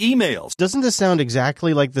thousands of emails. Doesn't this sound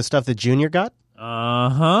exactly like the stuff that Junior got?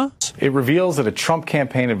 Uh-huh. It reveals that a Trump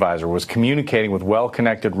campaign advisor was communicating with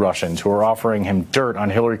well-connected Russians who are offering him dirt on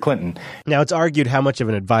Hillary Clinton. Now, it's argued how much of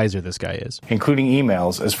an advisor this guy is. Including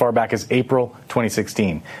emails as far back as April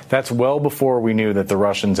 2016. That's well before we knew that the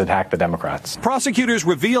Russians had hacked the Democrats. Prosecutors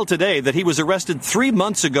revealed today that he was arrested 3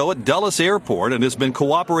 months ago at Dulles Airport and has been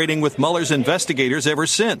cooperating with Mueller's investigators ever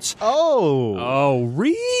since. Oh,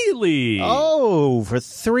 really? Oh, for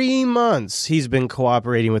 3 months he's been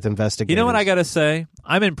cooperating with investigators. You know what I got to say?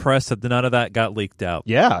 I'm impressed that none of that got leaked out.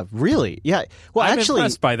 Yeah, really. Yeah. Well, I'm actually,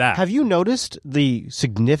 impressed by that. Have you noticed the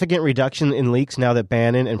significant reduction in leaks now that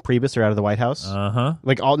Bannon and Priebus are out of the White House? Uh-huh.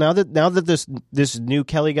 Like now that this new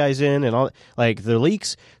Kelly guy's in and all, like the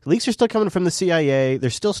leaks are still coming from the CIA.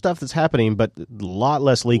 There's still stuff that's happening, but a lot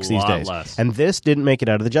less leaks these days. Less. And this didn't make it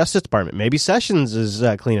out of the Justice Department. Maybe Sessions is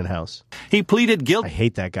cleaning house. He pleaded guilty. I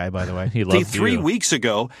hate that guy, by the way. He loves 3 weeks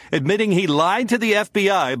ago, admitting he lied to the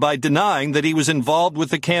FBI by denying that he was involved with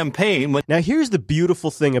the campaign. Now, here's the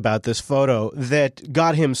beautiful thing about this photo that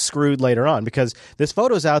got him screwed later on, because this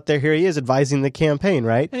photo's out there. Here he is advising the campaign,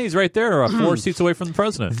 right? And he's right there, 4 seats away from the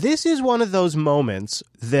president. This is one of those moments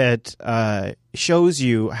that shows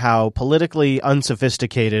you how politically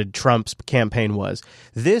unsophisticated Trump's campaign was.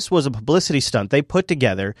 This was a publicity stunt they put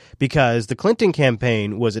together because the Clinton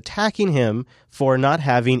campaign was attacking him for not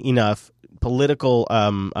having enough political,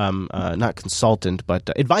 not consultant, but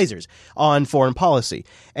advisors on foreign policy.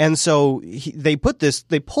 And so they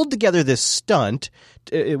pulled together this stunt,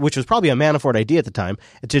 which was probably a Manafort idea at the time,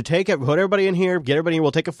 to put everybody in here, get everybody in,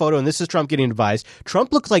 we'll take a photo, and this is Trump getting advised.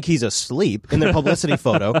 Trump looks like he's asleep in their publicity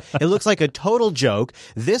photo. It looks like a total joke.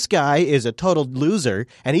 This guy is a total loser,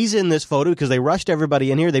 and he's in this photo because they rushed everybody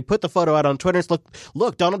in here. They put the photo out on Twitter. It's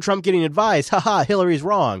look, Donald Trump getting advised. Haha, Hillary's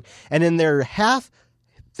wrong. And in their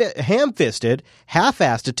ham-fisted,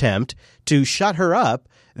 half-assed attempt to shut her up,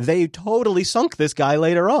 they totally sunk this guy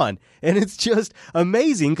later on. And it's just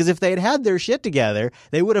amazing because if they had their shit together,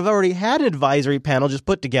 they would have already had an advisory panel just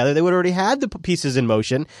put together. They would have already had the pieces in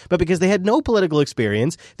motion. But because they had no political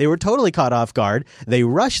experience, they were totally caught off guard. They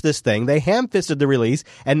rushed this thing. They ham-fisted the release.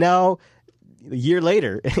 And now, a year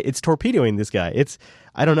later, it's torpedoing this guy.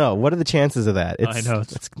 I don't know. What are the chances of that? I know.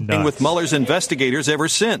 It's nuts. With Mueller's investigators ever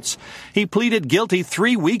since. He pleaded guilty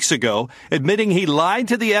 3 weeks ago, admitting he lied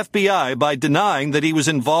to the FBI by denying that he was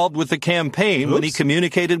involved with the campaign when he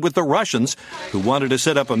communicated with the Russians who wanted to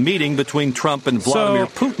set up a meeting between Trump and Vladimir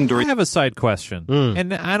Putin during... I have a side question,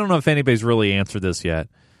 and I don't know if anybody's really answered this yet,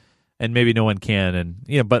 and maybe no one can,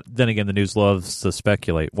 and but then again, the news loves to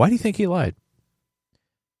speculate. Why do you think he lied?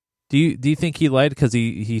 Do you think he lied because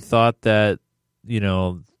he thought that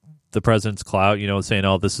the president's clout, saying,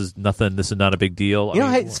 "Oh, this is nothing. This is not a big deal."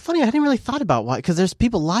 It's funny. I didn't really thought about why, because there's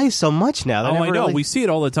people lie so much now. I know. We see it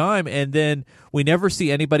all the time, and then we never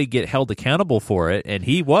see anybody get held accountable for it. And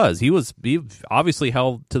he obviously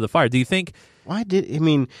held to the fire. Do you think?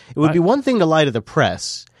 It would be one thing to lie to the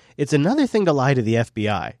press. It's another thing to lie to the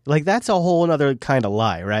FBI. Like, that's a whole other kind of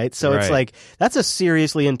lie, right? So It's like, that's a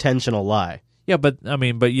seriously intentional lie. Yeah, but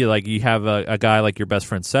you have a guy like your best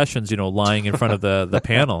friend Sessions, lying in front of the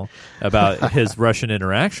panel about his Russian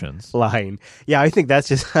interactions. Lying. Yeah, I think that's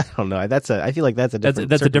just, I don't know. I feel like that's a different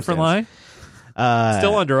That's a different lie?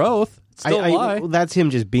 Still under oath. Still a lie. That's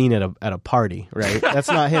him just being at a party, right? That's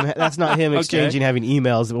not him. That's not him exchanging, having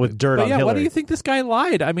emails with dirt on Hillary. Why do you think this guy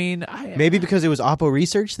lied? Maybe because it was Oppo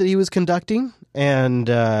research that he was conducting, and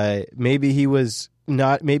maybe he was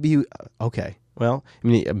not. Well,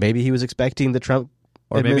 maybe he was expecting the Trump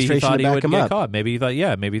administration to back him up. Caught. Maybe he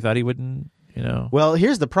thought he wouldn't. Well,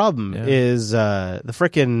 here's the problem: is the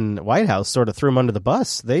frickin' White House sort of threw him under the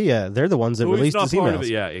bus. They're the ones that released his emails.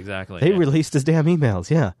 Yeah, exactly. They released his damn emails.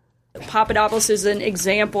 Yeah. Papadopoulos is an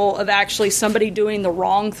example of actually somebody doing the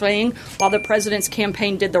wrong thing while the president's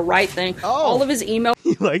campaign did the right thing. All of his emails.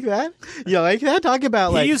 You like that? You like that? Talk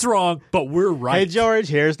about he's wrong, but we're right. Hey, George,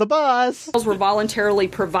 here's the bus. Were voluntarily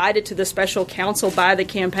provided to the special counsel by the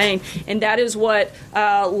campaign, and that is what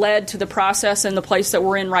led to the process and the place that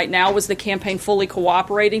we're in right now, was the campaign fully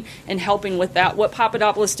cooperating and helping with that. What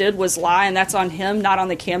Papadopoulos did was lie, and that's on him, not on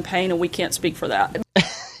the campaign, and we can't speak for that.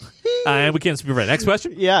 And we can't speak for that. Next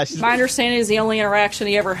question? Yeah. My understanding is the only interaction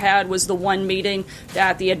he ever had was the one meeting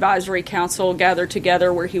that the advisory council gathered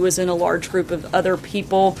together where he was in a large group of other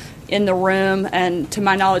people in the room. And to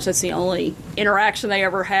my knowledge, that's the only interaction they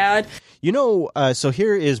ever had. So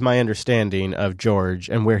here is my understanding of George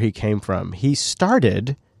and where he came from. He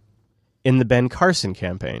started in the Ben Carson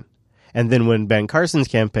campaign. And then when Ben Carson's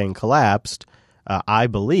campaign collapsed, I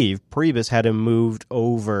believe Priebus had him moved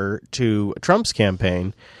over to Trump's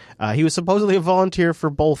campaign. He was supposedly a volunteer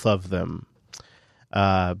for both of them.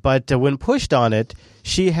 But when pushed on it,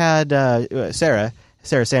 she had, Sarah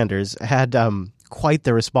Sanders, had quite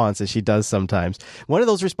the response, as she does sometimes. One of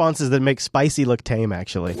those responses that makes Spicy look tame,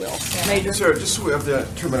 actually. Sir, just so we have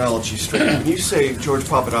that terminology straight, when you say George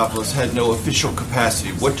Papadopoulos had no official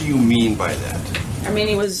capacity, what do you mean by that?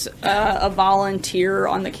 He was a volunteer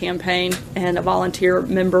on the campaign and a volunteer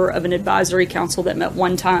member of an advisory council that met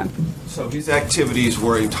one time. So his activities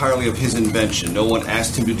were entirely of his invention. No one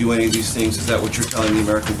asked him to do any of these things. Is that what you're telling the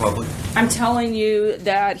American public? I'm telling you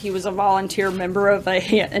that he was a volunteer member of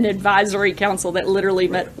an advisory council that literally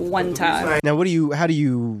met one time. Now, what's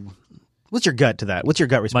your gut to that? What's your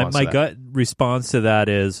gut response to that? My gut response to that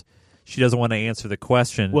is she doesn't want to answer the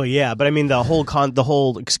question. Well, yeah, but the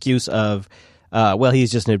whole excuse of,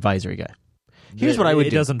 he's just an advisory guy. Here's what I would do.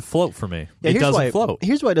 It doesn't float for me. Yeah, it doesn't float.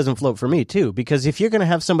 Here's why it doesn't float for me, too. Because if you're going to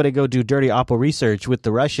have somebody go do dirty Oppo research with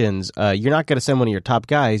the Russians, you're not going to send one of your top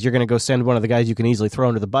guys. You're going to go send one of the guys you can easily throw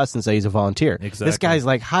under the bus and say he's a volunteer. Exactly. This guy's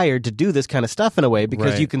hired to do this kind of stuff in a way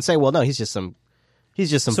because you can say, well, no, he's just some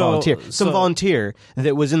volunteer. Some volunteer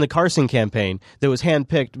that was in the Carson campaign that was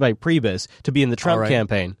handpicked by Priebus to be in the Trump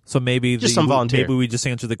campaign. So maybe some volunteer. Maybe we just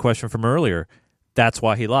answered the question from earlier. That's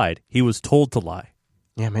why he lied. He was told to lie.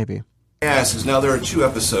 Yeah, maybe. Ask is now there are 2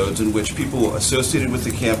 episodes in which people associated with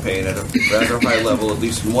the campaign at a rather high level, at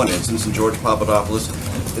least in one instance, and George Papadopoulos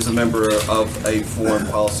is a member of a foreign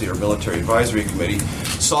policy or military advisory committee,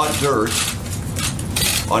 sought dirt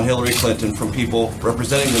on Hillary Clinton from people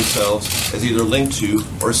representing themselves as either linked to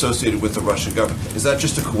or associated with the Russian government. Is that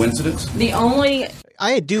just a coincidence?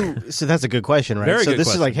 So that's a good question, right? Very so good this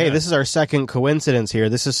question, is like, hey, yeah. this is our second coincidence here.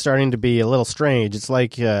 This is starting to be a little strange. It's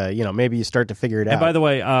like, maybe you start to figure it out. And by the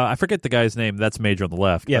way, I forget the guy's name. That's Major on the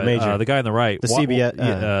left. Yeah, but, Major. The guy on the right. The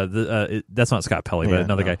CBS. That's not Scott Pelley, but Yeah,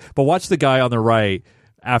 another no. guy. But watch the guy on the right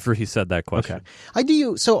after he said that question.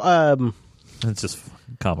 Okay. It's just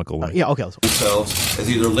comical. Yeah, okay. Themselves as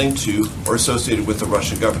either linked to or associated with the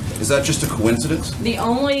Russian government. Is that just a coincidence? The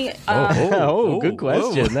only good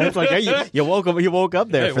question. That's like, hey, you woke up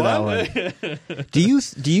there for that one. Do you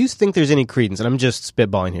think there's any credence? And I'm just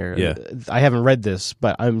spitballing here. Yeah. I haven't read this,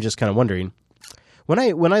 but I'm just kind of wondering. When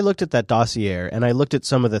I looked at that dossier and I looked at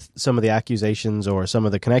some of the accusations or some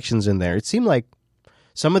of the connections in there, it seemed like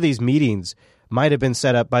some of these meetings might have been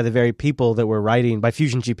set up by the very people that were writing by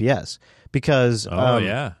Fusion GPS, because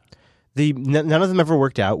none of them ever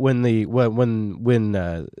worked out. When the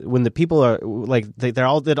people are like they're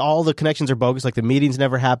all the connections are bogus. Like the meetings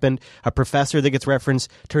never happened. A professor that gets referenced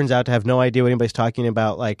turns out to have no idea what anybody's talking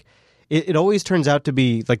about. Like it always turns out to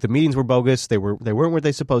be like the meetings were bogus. They weren't where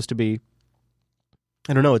they're supposed to be.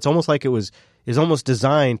 I don't know. It's almost like it was almost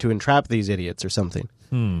designed to entrap these idiots or something.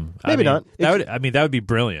 Maybe not. That would be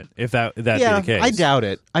brilliant if that be the case. I doubt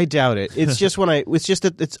it. It's just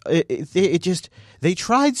they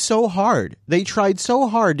tried so hard. They tried so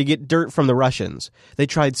hard to get dirt from the Russians. They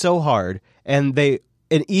tried so hard, and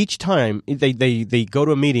each time they go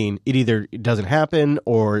to a meeting, it either doesn't happen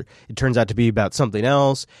or it turns out to be about something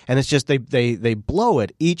else, and it's just they blow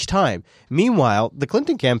it each time. Meanwhile, the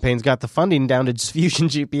Clinton campaign's got the funding down to Fusion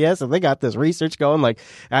GPS, and they got this research going. Like,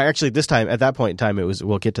 actually, this time at that point in time,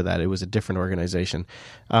 we'll get to that. It was a different organization,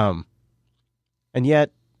 and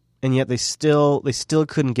yet they still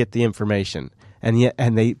couldn't get the information,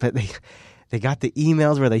 They got the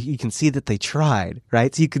emails where you can see that they tried,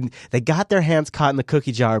 right? So they got their hands caught in the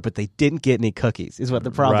cookie jar, but they didn't get any cookies. Is what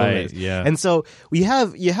the problem is. Yeah. And so you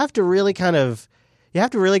have to really kind of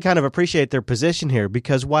appreciate their position here,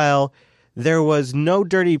 because while there was no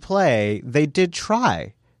dirty play, they did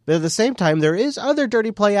try. But at the same time, there is other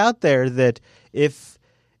dirty play out there that if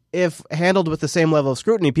handled with the same level of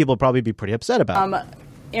scrutiny, people would probably be pretty upset about.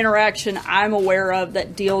 Interaction I'm aware of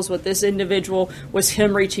that deals with this individual was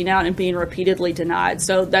him reaching out and being repeatedly denied.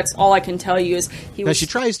 So that's all I can tell you is she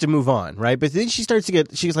tries to move on, right? But then she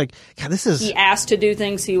she's like, God, this is... He asked to do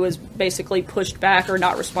things. He was basically pushed back or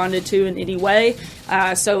not responded to in any way.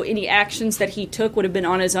 So any actions that he took would have been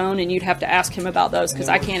on his own, and you'd have to ask him about those, because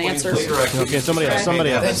I can't answer. Okay, somebody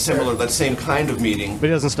else. That's similar, that same kind of meeting.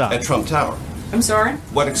 But it doesn't stop. At Trump Tower. I'm sorry?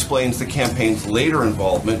 What explains the campaign's later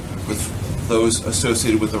involvement with those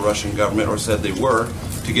associated with the Russian government, or said they were,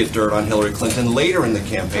 to get dirt on Hillary Clinton later in the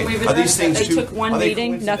campaign? Are these things they took one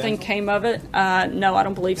meeting, nothing came of it? No, I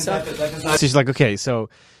don't believe so. So she's like, okay, so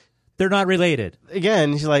they're not related.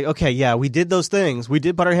 Again, she's like, okay, yeah, we did those things. We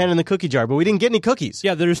did put our hand in the cookie jar, but we didn't get any cookies.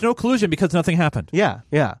 Yeah, there's no collusion because nothing happened. Yeah.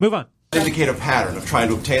 Move on. Indicate a pattern of trying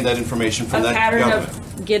to obtain that information from that pattern government.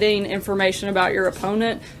 Of getting information about your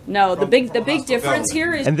opponent. No, the big difference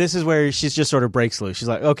here is, and this is where she's just sort of breaks loose. She's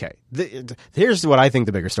like, okay, here's what I think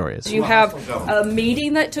the bigger story is. You have a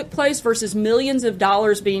meeting that took place versus millions of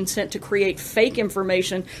dollars being sent to create fake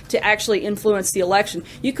information to actually influence the election.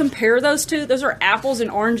 You compare those two; those are apples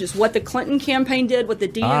and oranges. What the Clinton campaign did, what the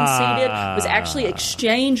DNC did, was actually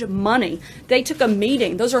exchange money. They took a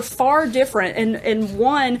meeting. Those are far different, and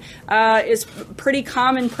one is pretty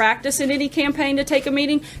common practice in any campaign to take a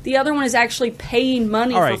meeting. The other one is actually paying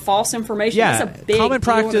money for false information. Yeah, that's a big common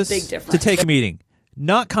deal practice and a big difference. to take a meeting.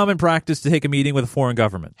 Not common practice to take a meeting with a foreign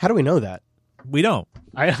government. How do we know that? We don't.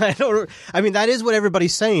 I don't. I mean, that is what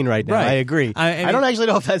everybody's saying right now. Right. I agree. I mean, don't actually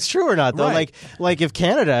know if that's true or not, though. Right. Like if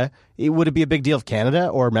Canada, would it be a big deal if Canada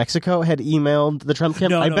or Mexico had emailed the Trump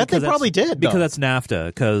campaign? I bet they probably did. Because that's NAFTA,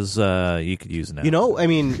 because you could use NAFTA. You know, I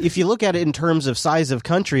mean, if you look at it in terms of size of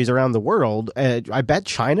countries around the world, I bet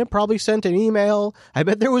China probably sent an email. I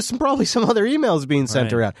bet there was probably some other emails being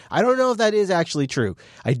sent around. I don't know if that is actually true.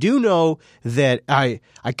 I do know that I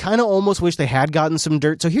kind of almost wish they had gotten some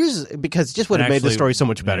dirt. So here's, because it just would have made the story so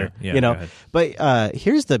much better, you know. But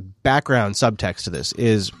here's the background subtext to this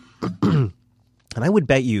is, and I would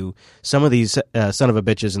bet you some of these son of a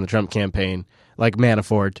bitches in the Trump campaign, like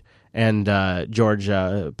Manafort and George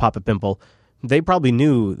Papa Pimple, they probably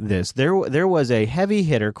knew this. There was a heavy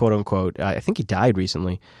hitter, quote unquote, I think he died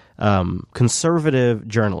recently, conservative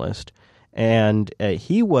journalist And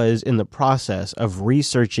he was in the process of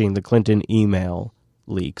researching the Clinton email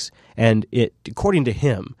leaks. And according to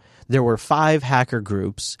him, there were 5 hacker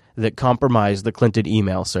groups that compromised the Clinton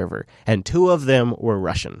email server, and 2 of them were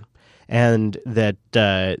Russian. And that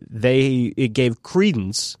it gave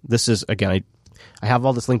credence. This is, again, I have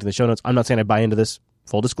all this linked in the show notes. I'm not saying I buy into this.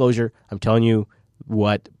 Full disclosure, I'm telling you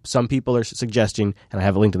what some people are suggesting, and I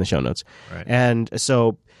have it linked in the show notes. Right. And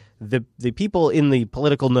so the people in the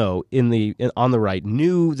political know on the right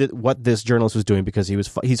knew that what this journalist was doing because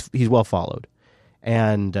he's well followed.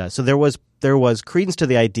 And so there was credence to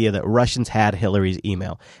the idea that Russians had Hillary's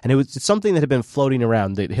email. And it's something that had been floating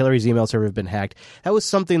around, that Hillary's email server had been hacked. That was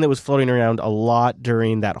something that was floating around a lot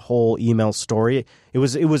during that whole email story. It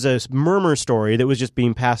was a murmur story that was just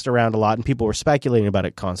being passed around a lot, and people were speculating about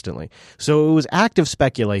it constantly. So it was active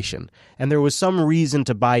speculation. And there was some reason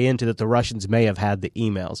to buy into that the Russians may have had the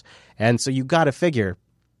emails. And so you got to figure,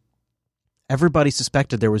 everybody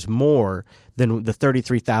suspected there was more than the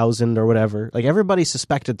 33,000 or whatever. Like, everybody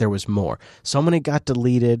suspected there was more. So many got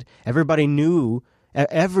deleted. Everybody knew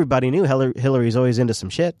Hillary's always into some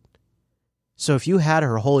shit. So if you had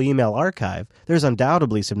her whole email archive, there's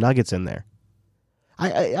undoubtedly some nuggets in there.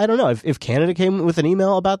 I don't know if Canada came with an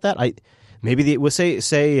email about that. Maybe we'll say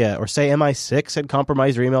MI6 had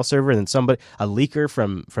compromised their email server, and then a leaker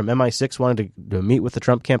from MI6 wanted to meet with the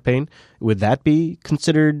Trump campaign. Would that be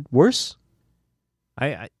considered worse?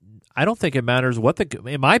 I don't think it matters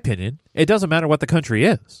in my opinion, it doesn't matter what the country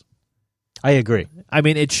is. I agree. I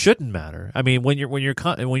mean, it shouldn't matter. I mean, when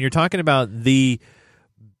you're talking about the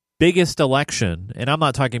biggest election, and I'm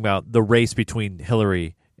not talking about the race between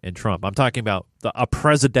Hillary and Trump. I'm talking about a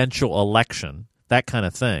presidential election, that kind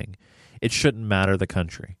of thing. It shouldn't matter the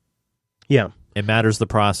country. Yeah. It matters the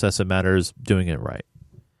process. It matters doing it right.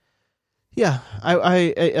 Yeah.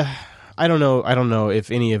 I don't know. I don't know if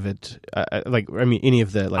any of it, any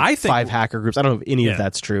of the 5 hacker groups. I don't know if any of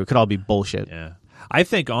that's true. It could all be bullshit. Yeah. I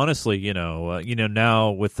think honestly,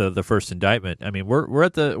 now with the first indictment, I mean, we're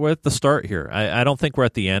at the start here. I don't think we're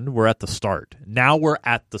at the end. We're at the start. Now we're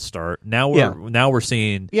at the start. Now we're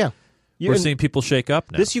seeing we're seeing people shake up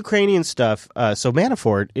now. This Ukrainian stuff. So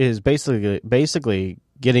Manafort is basically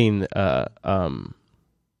getting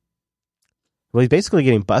he's basically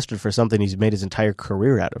getting busted for something he's made his entire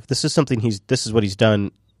career out of. This is what he's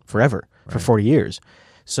done forever, for 40 years.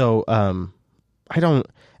 So I don't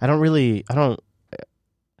really know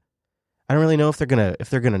if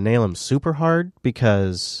they're gonna nail him super hard,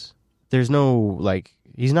 because there's no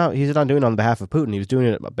he's not doing it on behalf of Putin. He was doing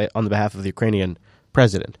it on the behalf of the Ukrainian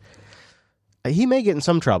president. He may get in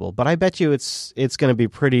some trouble, but I bet you it's going to be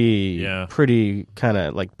pretty kind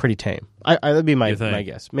of pretty tame. That'd be my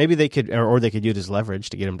guess. Maybe they could, or they could use his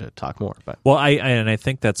leverage to get him to talk more. But I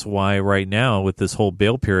think that's why right now with this whole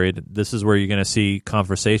bail period, this is where you're going to see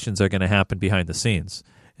conversations that are going to happen behind the scenes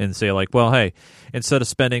and say well, hey, instead of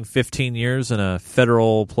spending 15 years in a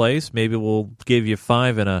federal place, maybe we'll give you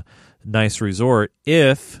 5 in a nice resort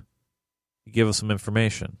if you give us some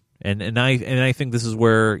information. And I think this is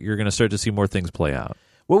where you're going to start to see more things play out.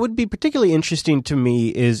 What would be particularly interesting to me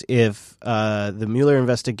is if the Mueller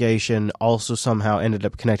investigation also somehow ended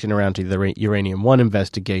up connecting around to the Uranium One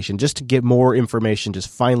investigation, just to get more information just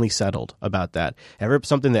finally settled about that.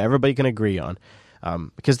 Something that everybody can agree on,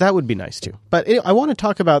 because that would be nice too. But I want to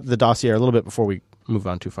talk about the dossier a little bit before we move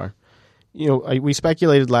on too far. We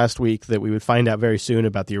speculated last week that we would find out very soon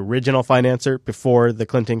about the original financier before the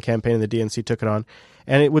Clinton campaign and the DNC took it on.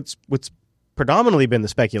 And what's predominantly been the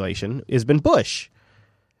speculation has been Bush,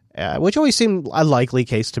 which always seemed a likely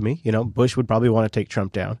case to me. Bush would probably want to take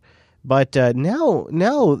Trump down. But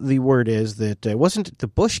now the word is that it wasn't the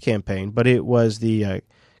Bush campaign, but it was the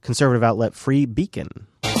conservative outlet Free Beacon.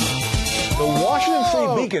 The Washington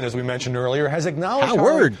Free Beacon, as we mentioned earlier, has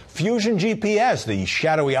acknowledged Fusion GPS, the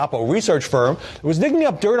shadowy Oppo research firm, was digging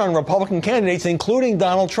up dirt on Republican candidates, including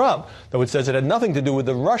Donald Trump, though it says it had nothing to do with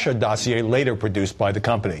the Russia dossier later produced by the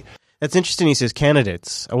company. That's interesting. He says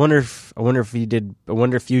candidates. I wonder if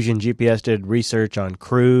Fusion GPS did research on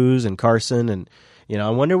Cruz and Carson, and I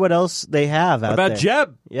wonder what else they have out there. About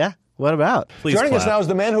Jeb? Yeah. What about? Please Joining us now is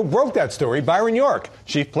the man who broke that story, Byron York,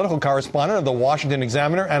 chief political correspondent of the Washington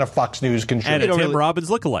Examiner and a Fox News contributor. And a Tim Robbins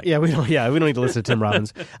lookalike. Yeah, we don't need to listen to Tim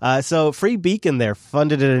Robbins. So Free Beacon there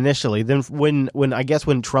funded it initially. Then when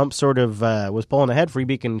Trump sort of was pulling ahead, Free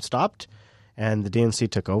Beacon stopped, and the DNC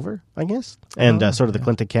took over, I guess, and the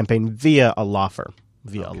Clinton campaign via a law firm.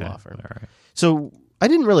 All right. So I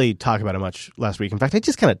didn't really talk about it much last week. In fact, I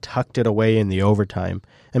just kind of tucked it away in the overtime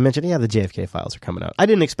and mentioned, the JFK files are coming out. I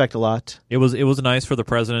didn't expect a lot. It was nice for the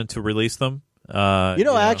president to release them.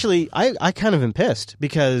 Actually, I kind of am pissed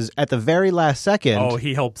because at the very last second,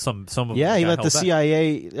 he helped some of them. Yeah, he let the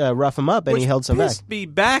CIA rough him up, and he held some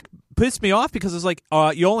back. Pissed me off because it's like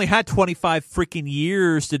you only had 25 freaking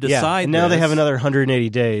years to decide. Yeah, and now they have another 180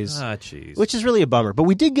 days. Ah, jeez. Which is really a bummer. But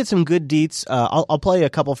we did get some good deets. I'll play a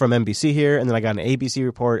couple from NBC here, and then I got an ABC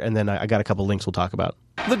report, and then I got a couple links we'll talk about.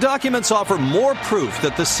 The documents offer more proof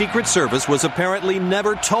that the Secret Service was apparently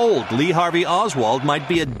never told Lee Harvey Oswald might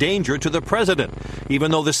be a danger to the president,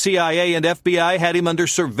 even though the CIA and FBI had him under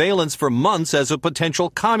surveillance for months as a potential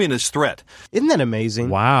communist threat. Isn't that amazing?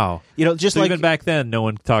 Wow. Just like even back then, no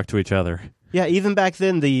one talked to each other. Yeah, even back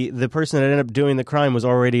then, the person that ended up doing the crime was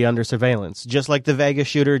already under surveillance. Just like the Vegas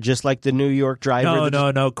shooter, just like the New York driver.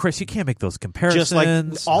 No, Chris, you can't make those comparisons. Just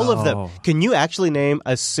like all of them. Can you actually name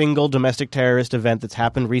a single domestic terrorist event that's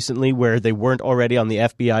happened recently where they weren't already on the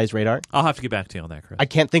FBI's radar? I'll have to get back to you on that, Chris. I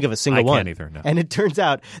can't think of a single one. I can't either, no. And it turns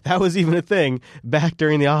out that was even a thing back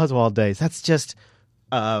during the Oswald days. That's just,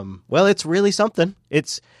 it's really something.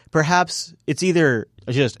 It's either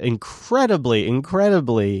just incredibly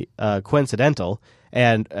coincidental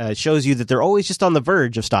and shows you that they're always just on the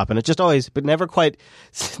verge of stopping it, just always, but never quite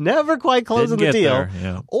closing the deal. There,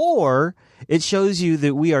 yeah. Or it shows you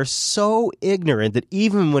that we are so ignorant that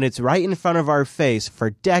even when it's right in front of our face for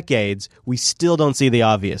decades, we still don't see the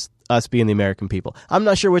obvious, us being the American people. I'm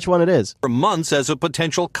not sure which one it is. For months as a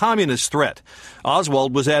potential communist threat.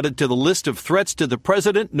 Oswald was added to the list of threats to the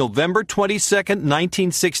president November 22nd,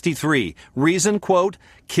 1963. Reason, quote,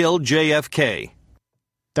 kill JFK.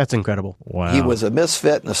 That's incredible. Wow. He was a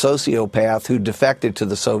misfit and a sociopath who defected to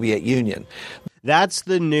the Soviet Union. That's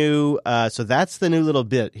the new little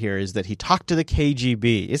bit here, is that he talked to the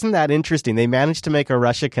KGB. Isn't that interesting? They managed to make a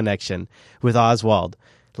Russia connection with Oswald.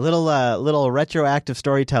 Little retroactive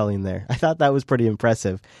storytelling there. I thought that was pretty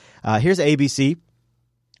impressive. Here's ABC.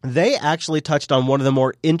 They actually touched on one of the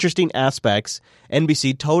more interesting aspects.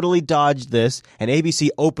 NBC totally dodged this, and ABC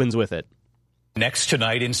opens with it. Next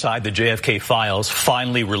tonight, inside the JFK files,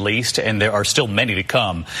 finally released, and there are still many to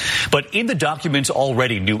come. But in the documents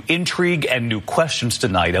already, new intrigue and new questions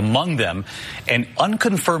tonight. Among them, an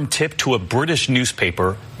unconfirmed tip to a British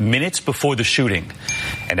newspaper minutes before the shooting.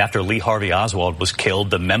 And after Lee Harvey Oswald was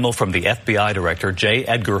killed, the memo from the FBI director, J.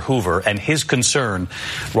 Edgar Hoover, and his concern,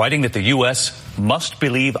 writing that the U.S. must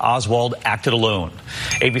believe Oswald acted alone.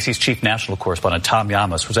 ABC's chief national correspondent Tom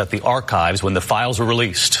Llamas was at the archives when the files were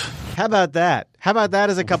released. How about that? How about that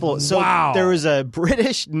as a couple? So wow. There was a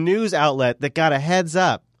British news outlet that got a heads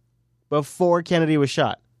up before Kennedy was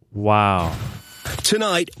shot. Wow.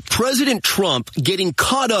 Tonight, President Trump getting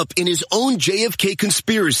caught up in his own JFK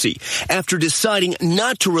conspiracy after deciding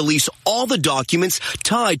not to release all the documents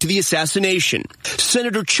tied to the assassination.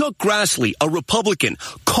 Senator Chuck Grassley, a Republican,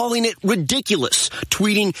 calling it ridiculous,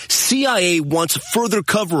 tweeting, CIA wants further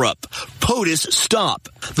cover-up. POTUS stop.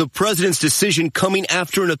 The president's decision coming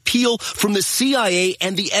after an appeal from the CIA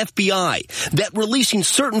and the FBI that releasing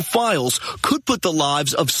certain files could put the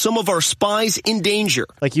lives of some of our spies in danger.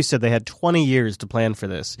 Like you said, they had 20 years to plan for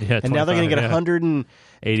this. Yeah, and now they're going to get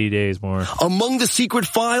 180 days more. Among the secret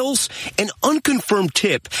files, an unconfirmed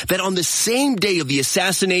tip that on the same day of the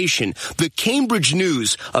assassination, the Cambridge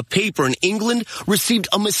News, a paper in England, received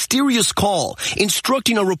a mysterious call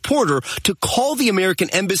instructing a reporter to call the American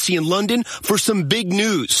embassy in London for some big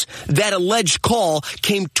news. That alleged call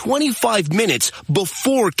came 25 minutes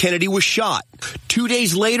before Kennedy was shot. 2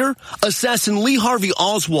 days later, assassin Lee Harvey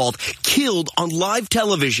Oswald killed on live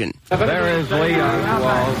television. There is Lee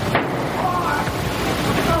Oswald.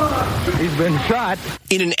 He's been shot.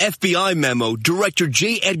 In an FBI memo, Director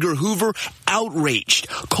J. Edgar Hoover outraged,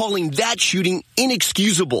 calling that shooting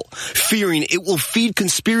inexcusable, fearing it will feed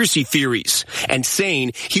conspiracy theories, and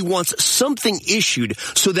saying he wants something issued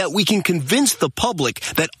so that we can convince the public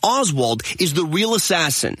that Oswald is the real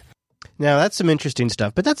assassin. Now, that's some interesting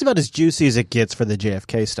stuff, but that's about as juicy as it gets for the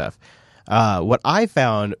JFK stuff. What I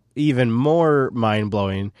found even more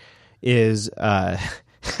mind-blowing is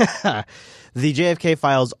the JFK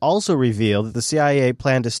files also reveal that the CIA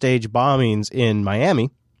planned to stage bombings in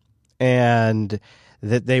Miami and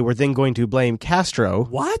that they were then going to blame Castro.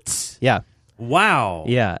 What? Yeah. Wow.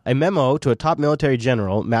 Yeah. A memo to a top military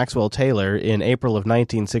general, Maxwell Taylor, in April of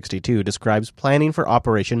 1962 describes planning for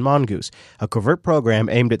Operation Mongoose, a covert program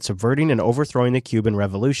aimed at subverting and overthrowing the Cuban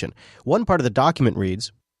Revolution. One part of the document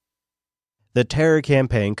reads, the terror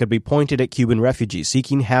campaign could be pointed at Cuban refugees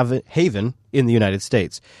seeking haven in the United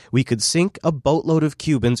States. We could sink a boatload of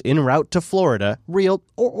Cubans en route to Florida, real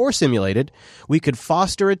or simulated. We could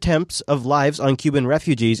foster attempts of lives on Cuban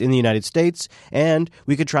refugees in the United States, and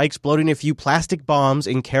we could try exploding a few plastic bombs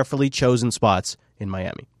in carefully chosen spots in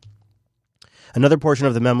Miami. Another portion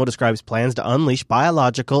of the memo describes plans to unleash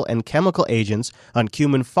biological and chemical agents on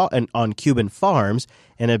Cuban farms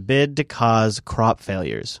in a bid to cause crop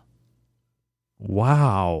failures.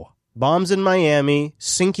 Wow. Bombs in Miami,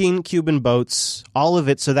 sinking Cuban boats, all of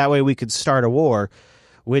it so that way we could start a war,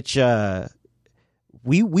 which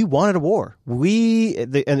we wanted a war.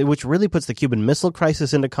 Which really puts the Cuban Missile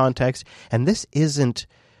Crisis into context. And this isn't...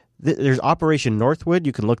 There's Operation Northwood.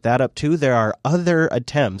 You can look that up, too. There are other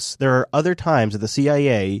attempts. There are other times that the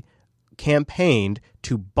CIA campaigned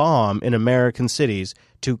to bomb in American cities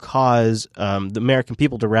to cause the American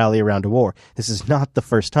people to rally around a war. This is not the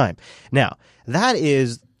first time. Now, that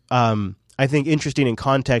is, I think, interesting in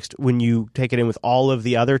context when you take it in with all of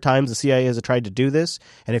the other times the CIA has tried to do this.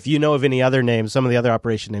 And if you know of any other names, some of the other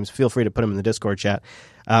operation names, feel free to put them in the Discord chat.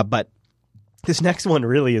 But this next one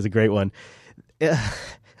really is a great one.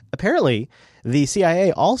 Apparently, the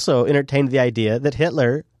CIA also entertained the idea that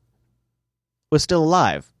Hitler was still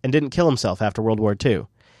alive and didn't kill himself after World War II.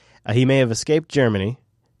 He may have escaped Germany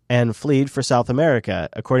and fled for South America,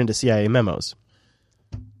 according to CIA memos.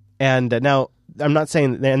 And now, I'm not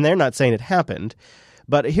saying, and they're not saying it happened,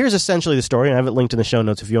 but here's essentially the story, and I have it linked in the show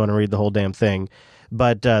notes if you want to read the whole damn thing.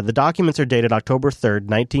 But the documents are dated October 3rd,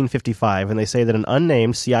 1955, and they say that an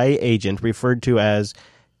unnamed CIA agent referred to as...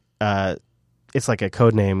 it's like a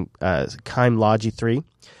code name, Kaim Logi 3,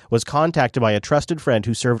 was contacted by a trusted friend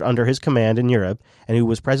who served under his command in Europe and who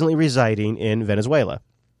was presently residing in Venezuela.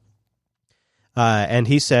 And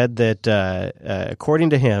he said that,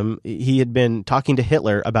 according to him, he had been talking to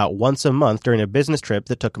Hitler about once a month during a business trip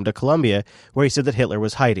that took him to Colombia, where he said that Hitler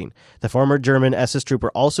was hiding. The former German SS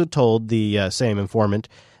trooper also told the same informant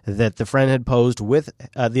that the friend had posed with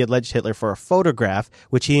the alleged Hitler for a photograph,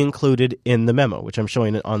 which he included in the memo, which I'm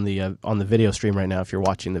showing it on the video stream right now if you're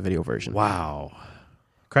watching the video version. Wow.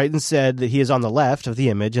 Crichton said that he is on the left of the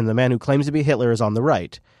image, and the man who claims to be Hitler is on the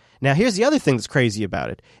right. Now, here's the other thing that's crazy about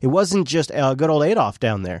it. It wasn't just good old Adolf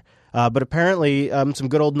down there, but apparently some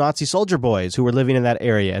good old Nazi soldier boys who were living in that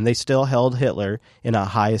area, and they still held Hitler in a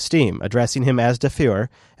high esteem, addressing him as Der Fuhrer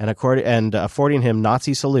and affording him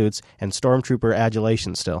Nazi salutes and stormtrooper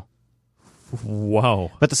adulation still.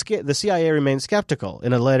 Wow. But the CIA remained skeptical.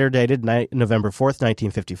 In a letter dated November 4th,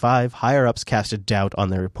 1955, higher-ups casted doubt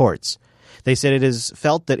on their reports. They said it is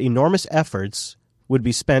felt that enormous efforts would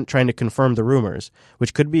be spent trying to confirm the rumors,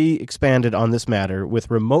 which could be expanded on this matter with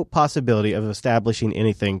remote possibility of establishing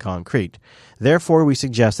anything concrete. Therefore, we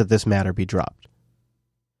suggest that this matter be dropped.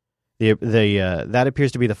 That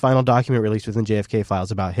appears to be the final document released within JFK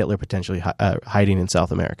files about Hitler potentially hiding in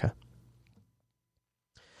South America.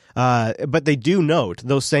 But they do note,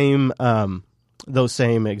 those same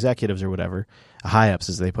executives or whatever, high-ups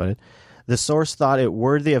as they put it, the source thought it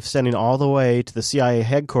worthy of sending all the way to the CIA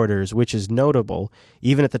headquarters, which is notable.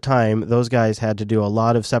 Even at the time, those guys had to do a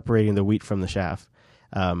lot of separating the wheat from the chaff.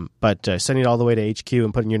 But sending it all the way to HQ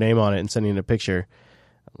and putting your name on it and sending a picture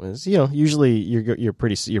was, usually you're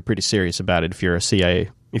pretty serious about it if you're a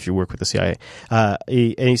CIA, if you work with the CIA.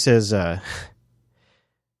 He says, there's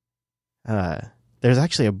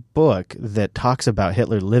actually a book that talks about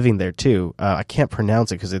Hitler living there too. I can't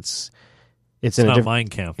pronounce it because it's in not Mein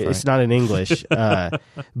Kampf, right? It's not in English,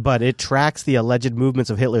 but it tracks the alleged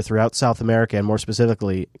movements of Hitler throughout South America and more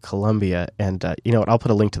specifically Colombia. And you know what? I'll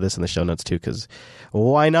put a link to this in the show notes too, because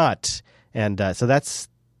why not? And so that's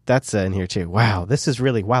in here too. Wow, this is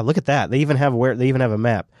really wow. Look at that. They even have a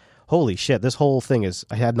map. Holy shit! This whole thing is.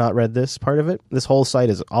 I had not read this part of it. This whole site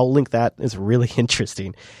is. I'll link that. It's really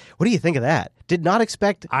interesting. What do you think of that? Did not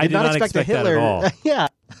expect a Hitler. That at all. Yeah.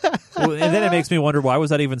 And then it makes me wonder, why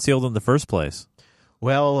was that even sealed in the first place?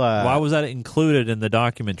 Well, why was that included in the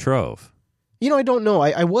document trove? I don't know.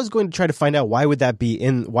 I was going to try to find out why would that be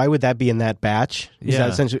in that batch? Is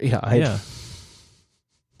that essentially? I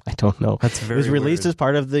don't know. That's very. It was released as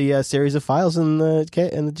part of the series of files in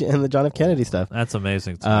the John F. Kennedy stuff. That's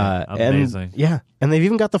amazing. To me. Amazing. And they've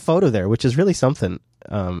even got the photo there, which is really something.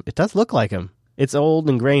 It does look like him. It's old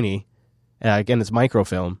and grainy. Again, it's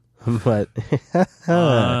microfilm, but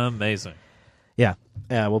amazing. Yeah,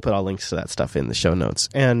 we'll put all links to that stuff in the show notes.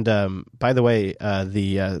 And by the way,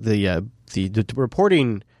 the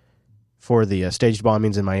reporting for the staged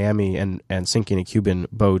bombings in Miami and sinking a Cuban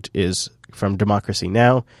boat is from Democracy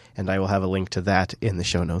Now!, and I will have a link to that in the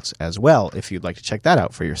show notes as well if you'd like to check that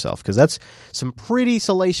out for yourself, because that's some pretty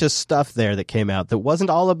salacious stuff there that came out that wasn't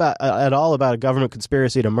all about at all about a government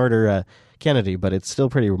conspiracy to murder Kennedy, but it's still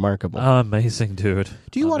pretty remarkable. Amazing, dude.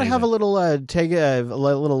 Do you want to have a little Las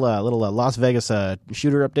Vegas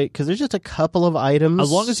shooter update? Because there's just a couple of items. As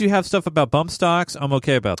long as you have stuff about bump stocks, I'm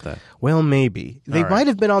okay about that. Well, maybe. They might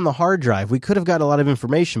have been on the hard drive. We could have got a lot of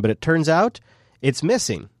information, but it turns out it's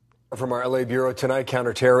missing. From our LA Bureau tonight,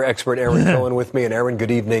 counterterror expert Aaron Cohen with me. And Aaron,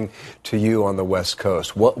 good evening to you on the West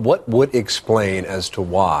Coast. What would explain as to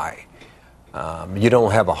why you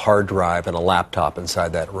don't have a hard drive and a laptop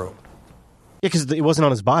inside that room? Yeah, because it wasn't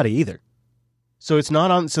on his body either. So it's not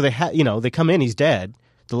on. So they come in, he's dead.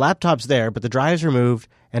 The laptop's there, but the drive's removed,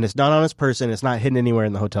 and it's not on his person. It's not hidden anywhere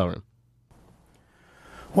in the hotel room.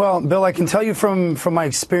 Well, Bill, I can tell you from my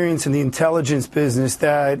experience in the intelligence business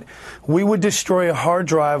that we would destroy a hard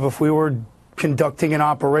drive if we were conducting an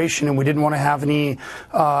operation and we didn't want to have any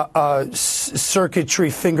circuitry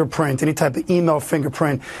fingerprint, any type of email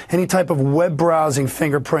fingerprint, any type of web browsing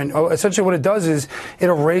fingerprint. Essentially what it does is it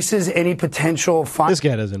erases any potential... This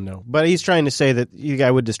guy doesn't know. But he's trying to say that you guy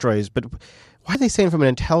would destroy his... But why are they saying from an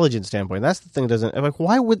intelligence standpoint? That's the thing that doesn't... Like,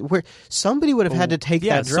 somebody would have had to take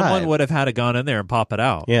that drive. Someone would have had to gone in there and pop it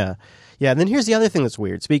out. Yeah. Yeah, and then here's the other thing that's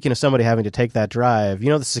weird. Speaking of somebody having to take that drive,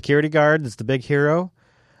 the security guard that's the big hero?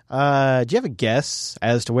 Do you have a guess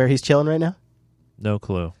as to where he's chilling right now? No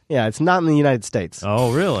clue. Yeah, it's not in the United States.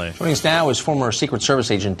 Oh, really? Joining us now is former Secret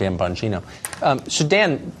Service agent Dan Bongino. So,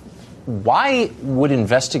 Dan, why would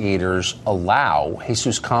investigators allow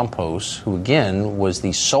Jesus Campos, who, again, was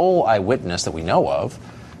the sole eyewitness that we know of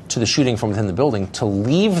to the shooting from within the building, to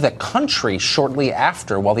leave the country shortly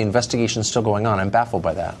after while the investigation is still going on? I'm baffled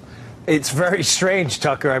by that. It's very strange,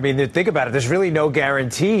 Tucker. I mean, think about it. There's really no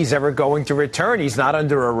guarantee he's ever going to return. He's not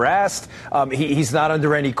under arrest. He's not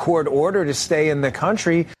under any court order to stay in the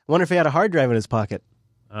country. I wonder if he had a hard drive in his pocket.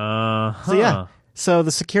 So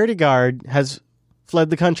the security guard has fled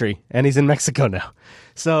the country, and he's in Mexico now.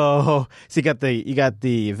 So you got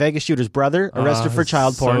the Vegas shooter's brother arrested for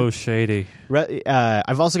child porn. So shady.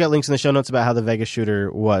 I've also got links in the show notes about how the Vegas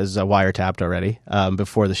shooter was wiretapped already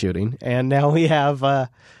before the shooting, and now we have that.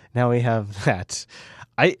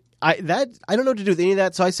 I don't know what to do with any of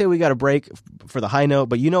that, so I say we got a break for the high note.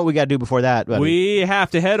 But you know what we got to do before that, buddy? We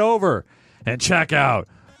have to head over and check out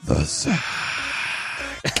the sack.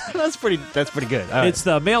 That's pretty good. It's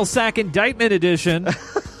the mail sack indictment edition. By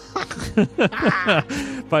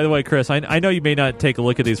the way, Chris, I know you may not take a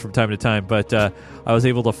look at these from time to time, but I was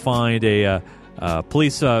able to find a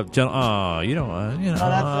police that's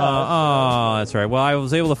right. Well, I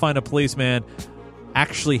was able to find a policeman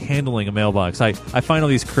actually handling a mailbox. I find all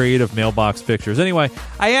these creative mailbox pictures. Anyway,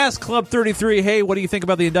 I asked Club 33, hey, what do you think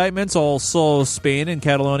about the indictments? Also, Spain and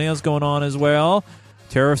Catalonia is going on as well.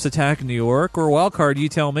 Terrorist attack in New York, or wild card, you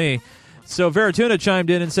tell me. So Verituna chimed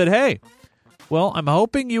in and said, hey, well, I'm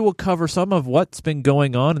hoping you will cover some of what's been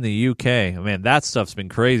going on in the UK. Man, that stuff's been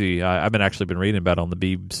crazy. I've been reading about it on the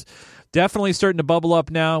Beebs. Definitely starting to bubble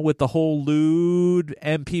up now with the whole lewd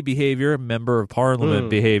MP behavior, member of parliament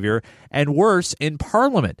behavior, and worse in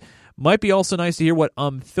parliament. Might be also nice to hear what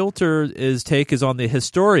Unfiltered's take is on the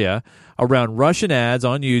hysteria around Russian ads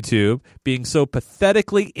on YouTube being so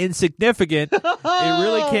pathetically insignificant. It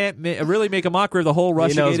really can't really make a mockery of the whole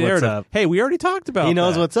Russiagate narrative. Up. Hey, we already talked about He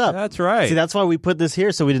knows what's up. That's right. See, that's why we put this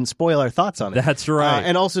here, so we didn't spoil our thoughts on it. That's right.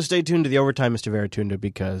 And also stay tuned to the Overtime, Mr. Veritunda,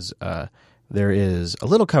 because there is a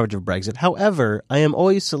little coverage of Brexit. However, I am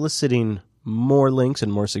always soliciting more links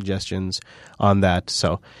and more suggestions on that.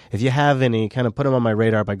 So if you have any, kind of put them on my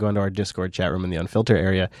radar by going to our Discord chat room in the Unfiltered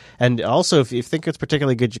area. And also, if you think it's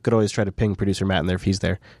particularly good, you could always try to ping producer Matt in there if he's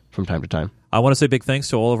there from time to time. I want to say big thanks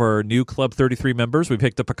to all of our new Club 33 members. We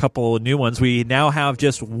picked up a couple of new ones. We now have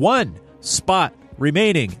just one spot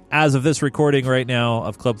remaining as of this recording right now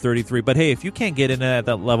of Club 33. But hey, if you can't get in at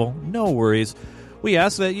that level, no worries. We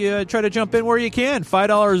ask that you try to jump in where you can.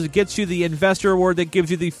 $5 gets you the investor award that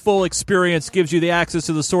gives you the full experience, gives you the access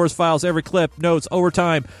to the source files, every clip, notes,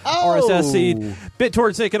 overtime, RSS feed,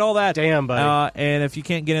 BitTorrent sync, and all that. Damn, buddy. And if you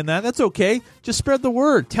can't get in that, that's okay. Just spread the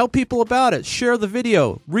word. Tell people about it. Share the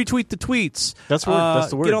video. Retweet the tweets. That's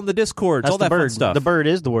the word. Get on the Discord. All that fun stuff. The bird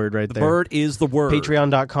is the word right there. The bird is the word.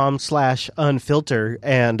 Patreon.com/unfilter.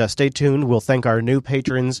 And stay tuned. We'll thank our new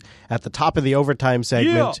patrons at the top of the overtime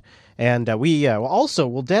segment. Yeah. And we also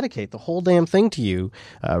will dedicate the whole damn thing to you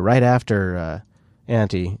right after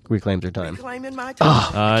Auntie reclaims her time. Reclaiming my time.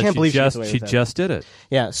 Oh, I can't believe she just did it.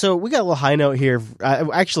 Yeah, so we got a little high note here.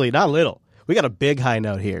 Actually, not a little. We got a big high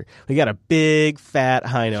note here. We got a big, fat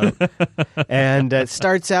high note. And it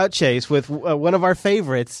starts out, Chase, with one of our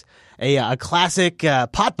favorites, a classic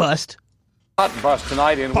pot bust. Pot bust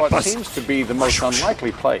tonight in what seems to be the most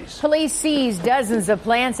unlikely place. Police seized dozens of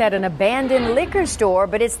plants at an abandoned liquor store,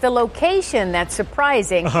 but it's the location that's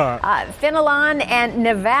surprising. Fenelon and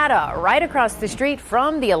Nevada, right across the street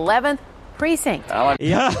from the 11th precinct.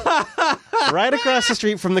 Yeah. Right across the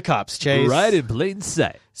street from the cops, Chase. Right in plain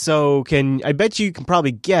sight. So I bet you can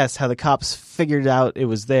probably guess how the cops figured out it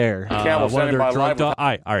was there. One of their drug dogs.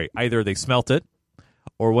 All right. Either they smelt it,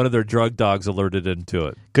 or one of their drug dogs alerted them to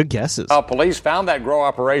it. Good guesses. Police found that grow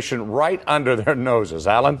operation right under their noses.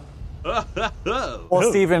 Alan? Well,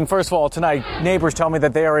 Stephen, first of all, tonight, neighbors tell me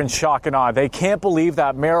that they are in shock and awe. They can't believe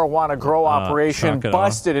that marijuana grow operation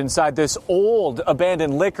busted inside this old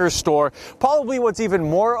abandoned liquor store. Probably what's even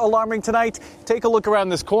more alarming tonight, take a look around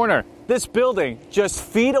this corner. This building just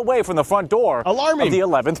feet away from the front door of the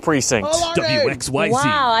 11th precinct. WXYZ.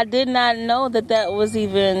 Wow, I did not know that was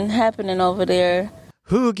even happening over there.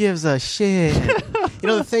 Who gives a shit?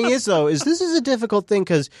 The thing is, though, this is a difficult thing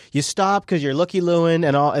because you stop because you're looky-looing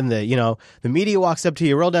and the media walks up to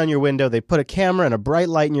you, roll down your window, they put a camera and a bright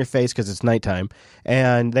light in your face because it's nighttime,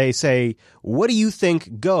 and they say, what do you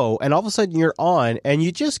think? Go. And all of a sudden you're on, and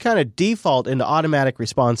you just kind of default into automatic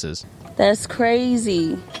responses. That's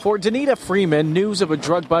crazy. For Danita Freeman, news of a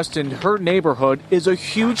drug bust in her neighborhood is a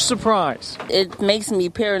huge surprise. It makes me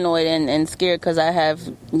paranoid and scared because I have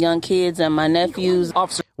young kids and my nephews.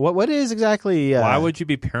 What is exactly... Why would you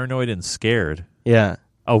be paranoid and scared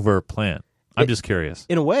over a plant? I'm just curious.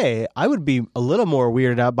 In a way, I would be a little more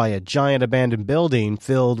weirded out by a giant abandoned building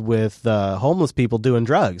filled with homeless people doing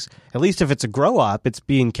drugs. At least if it's a grow-op, it's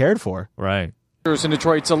being cared for. Right. In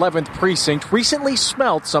Detroit's 11th precinct recently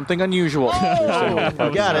smelled something unusual.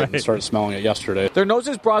 Got it. I started smelling it yesterday. Their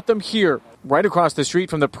noses brought them here, right across the street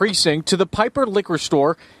from the precinct, to the Piper Liquor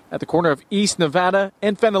Store at the corner of East Nevada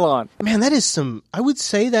and Fenelon. Man, I would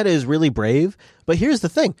say that is really brave, but here's the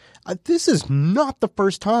thing. This is not the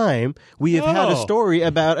first time we have had a story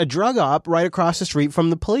about a drug op right across the street from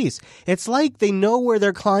the police. It's like they know where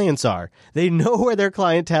their clients are. They know where their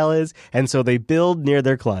clientele is, and so they build near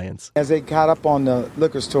their clients. As they got up on the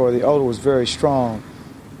liquor store, the odor was very strong.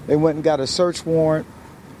 They went and got a search warrant,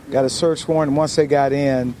 and once they got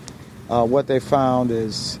in, what they found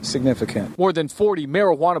is significant. More than 40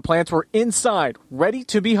 marijuana plants were inside, ready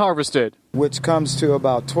to be harvested. Which comes to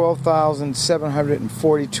about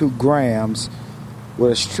 12,742 grams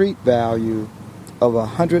with a street value of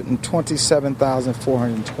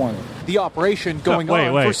 $127,420. The operation going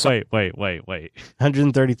on Wait.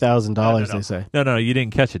 $130,000, they say. No, you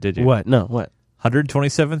didn't catch it, did you? What? No, what?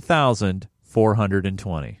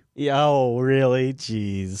 $127,420. Oh, really?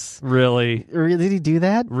 Jeez. Really? Did he do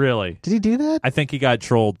that? Really? Did he do that? I think he got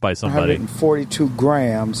trolled by somebody. 142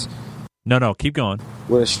 grams. No, keep going.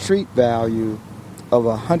 With a street value of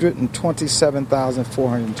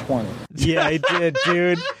 $127,420. Yeah, he did,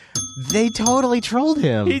 dude. They totally trolled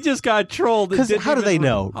him. He just got trolled. Because how do they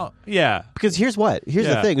know? Oh, yeah. Because here's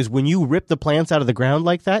the thing, is when you rip the plants out of the ground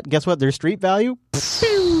like that, guess what? Their street value?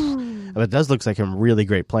 But it does look like some really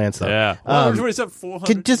great plants, though. Yeah.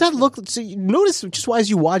 400. Does that look... So you notice, just as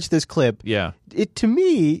you watch this clip, to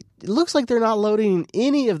me, it looks like they're not loading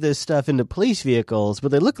any of this stuff into police vehicles,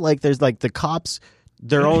 but they look like there's like the cops...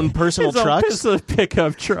 their own personal trucks. It's a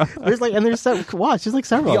pickup truck. There's several.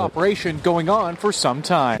 The operation going on for some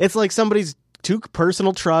time. It's like somebody's two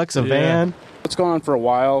personal trucks, a van. It's going on for a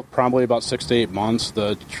while, probably about 6 to 8 months.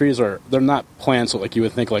 The trees they're not plants like you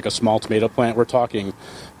would think like a small tomato plant. We're talking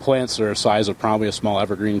plants that are the size of probably a small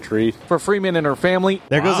evergreen tree. For Freeman and her family,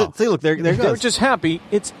 there goes it. See, look, there goes. They're just happy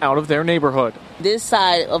it's out of their neighborhood. This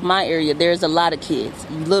side of my area, there's a lot of kids,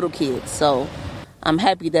 little kids, so I'm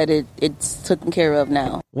happy that it's taken care of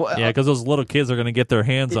now. Well, yeah, because those little kids are going to get their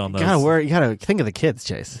hands on those. You gotta think of the kids,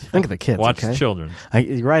 Chase. Think of the kids. Watch okay? the children.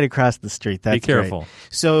 Right across the street. That's Be careful. Great.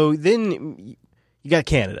 So then you got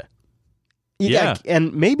Canada.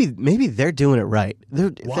 And maybe they're doing it right.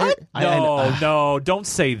 What? No, don't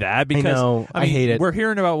say that because I hate it. We're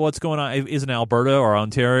hearing about what's going on. Is in Alberta or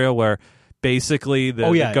Ontario where basically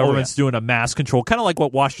the government's doing a mass control, kind of like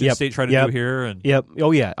what Washington State tried to do here. And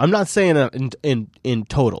Oh yeah. I'm not saying in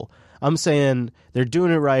total. I'm saying they're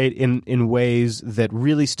doing it right in ways that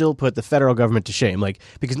really still put the federal government to shame. Like,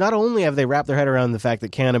 because not only have they wrapped their head around the fact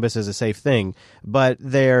that cannabis is a safe thing, but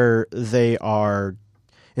they are,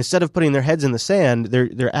 instead of putting their heads in the sand,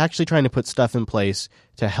 they're actually trying to put stuff in place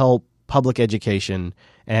to help public education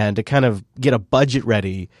and to kind of get a budget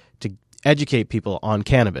ready to educate people on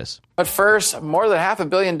cannabis. But first, more than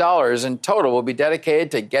 $500 million in total will be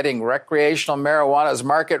dedicated to getting recreational marijuana's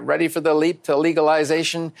market ready for the leap to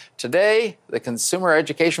legalization. Today, the consumer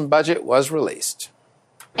education budget was released.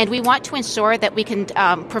 And we want to ensure that we can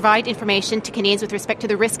provide information to Canadians with respect to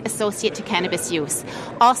the risk associated to cannabis use.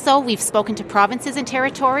 Also, we've spoken to provinces and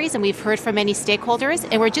territories, and we've heard from many stakeholders,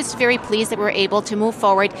 and we're just very pleased that we're able to move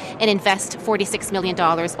forward and invest $46 million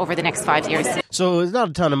over the next 5 years. So it's not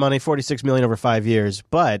a ton of money, $46 million over 5 years.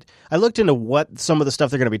 But I looked into what some of the stuff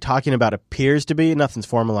they're going to be talking about appears to be. Nothing's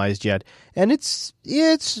formalized yet, and it's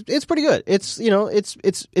pretty good. It's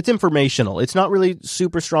it's informational. It's not really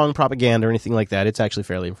super strong propaganda or anything like that. It's actually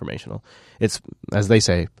fairly informational. It's, as they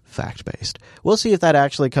say, fact based. We'll see if that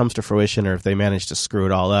actually comes to fruition or if they manage to screw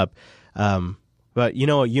it all up. But you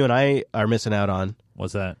know what you and I are missing out on?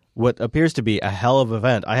 What's that? What appears to be a hell of an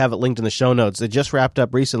event. I have it linked in the show notes. It just wrapped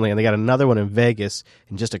up recently, and they got another one in Vegas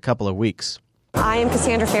in just a couple of weeks. I am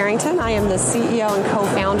Cassandra Farrington. I am the CEO and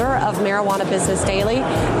co-founder of Marijuana Business Daily,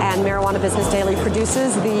 and Marijuana Business Daily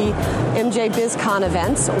produces the MJ BizCon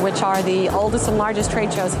events, which are the oldest and largest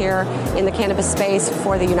trade shows here in the cannabis space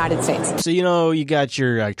for the United States. So, you got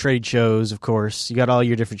your trade shows, of course. You got all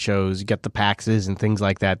your different shows. You got the PAXs and things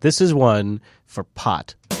like that. This is one for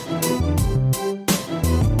pot.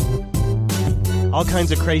 All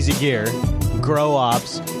kinds of crazy gear, grow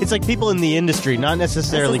ops. It's like people in the industry, not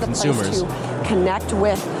necessarily consumers. To connect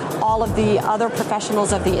with all of the other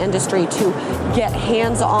professionals of the industry to get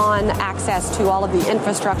hands-on access to all of the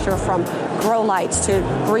infrastructure, from grow lights to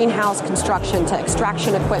greenhouse construction to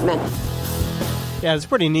extraction equipment. Yeah, it's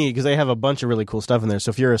pretty neat because they have a bunch of really cool stuff in there. So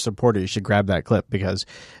if you're a supporter, you should grab that clip because,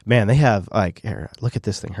 man, they have, here, look at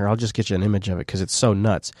this thing. Here, I'll just get you an image of it because it's so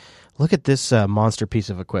nuts. Look at this monster piece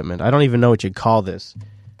of equipment. I don't even know what you'd call this.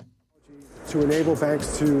 To enable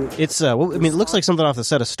banks to... It's, it looks like something off the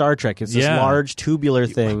set of Star Trek. It's this large tubular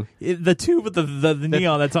thing. The tube with the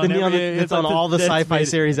neon that's on it's on all the sci-fi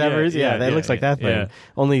series ever. Yeah, that looks like that thing. Yeah.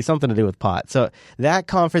 Only something to do with pot. So that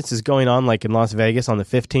conference is going on in Las Vegas on the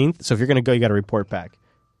 15th. So if you're going to go, you got to report back.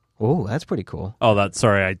 Oh, that's pretty cool. Oh,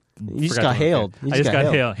 sorry. You just got hailed. I just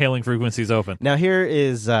got hailing frequencies open. Now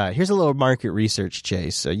here's a little market research,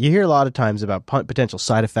 Chase. You hear a lot of times about potential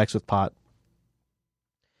side effects with pot.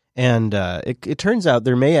 And it turns out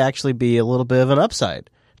there may actually be a little bit of an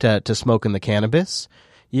upside to smoking the cannabis.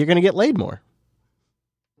 You're going to get laid more.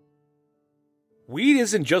 Weed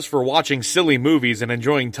isn't just for watching silly movies and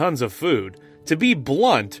enjoying tons of food. To be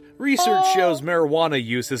blunt, research shows marijuana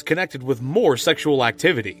use is connected with more sexual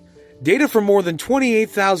activity. Data from more than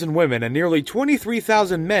 28,000 women and nearly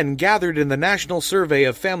 23,000 men gathered in the National Survey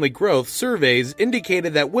of Family Growth surveys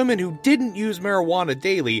indicated that women who didn't use marijuana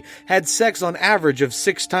daily had sex on average of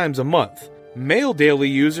 6 times a month. Male daily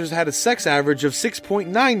users had a sex average of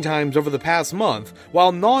 6.9 times over the past month,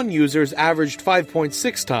 while non-users averaged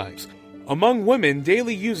 5.6 times. Among women,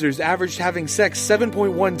 daily users averaged having sex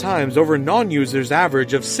 7.1 times over non-users'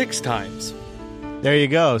 average of 6 times. There you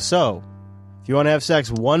go. So, if you want to have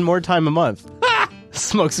sex one more time a month,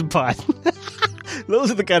 smoke some pot.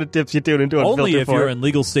 Those are the kind of tips you tune into Unfiltered Only if you're in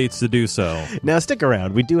legal states to do so. Now, stick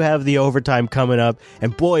around. We do have the overtime coming up,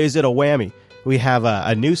 and boy, is it a whammy. We have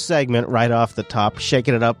a new segment right off the top,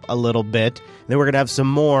 shaking it up a little bit. Then we're going to have some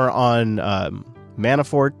more on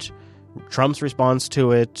Manafort, Trump's response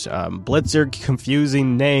to it, Blitzer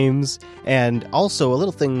confusing names, and also a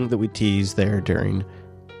little thing that we teased there during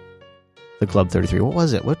the Club 33. What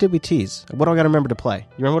was it? What did we tease? What do I got to remember to play?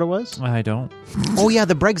 You remember what it was? I don't. Oh, yeah,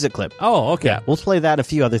 the Brexit clip. Oh, okay. Yeah, we'll play that and a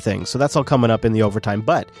few other things. So that's all coming up in the overtime.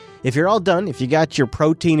 But if you're all done, if you got your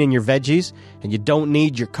protein and your veggies, and you don't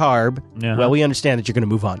need your carb, well, we understand that you're going to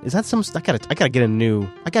move on. Is that some? I gotta get a new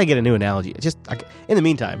analogy. In the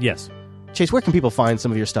meantime, yes. Chase, where can people find some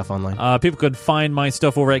of your stuff online? People could find my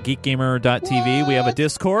stuff over at geekgamer.tv. What? We have a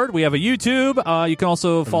Discord. We have a YouTube. You can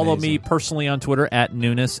also follow me personally on Twitter at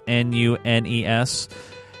Nunes, Nunes.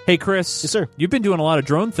 Hey, Chris. Yes, sir. You've been doing a lot of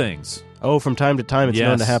drone things. Oh, from time to time, it's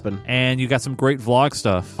known to happen. And you got some great vlog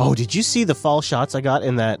stuff. Oh, did you see the fall shots I got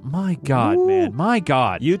in that? My God, man. My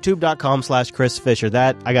God. YouTube.com/Chris Fisher.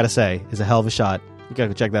 That, I got to say, is a hell of a shot. You got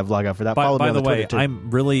to check that vlog out for that. By the way, I'm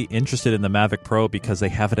really interested in the Mavic Pro because they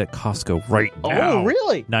have it at Costco right now. Oh,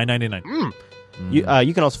 really? $9.99.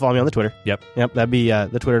 You can also follow me on the Twitter. Yep. That'd be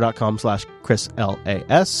the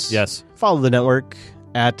twitter.com/ChrisLAS. Yes. Follow the network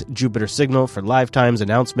at Jupiter Signal for live times,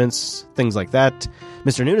 announcements, things like that.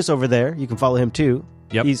 Mr. Nunes over there, you can follow him too.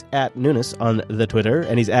 Yep. He's at Nunes on the Twitter,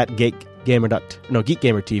 and he's at GeekGamer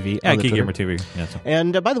TV on the GeekGamer TV. Yes.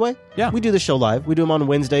 And by the way, we do the show live. We do them on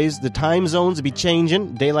Wednesdays. The time zones will be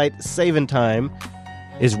changing. Daylight saving time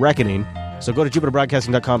is reckoning. So go to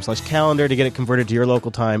jupiterbroadcasting.com/calendar to get it converted to your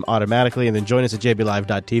local time automatically, and then join us at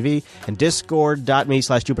jblive.tv and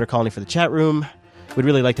discord.me/JupiterColony for the chat room. We'd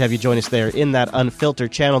really like to have you join us there in that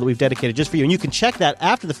unfiltered channel that we've dedicated just for you. And you can check that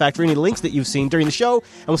after the fact for any links that you've seen during the show.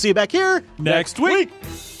 And we'll see you back here next week.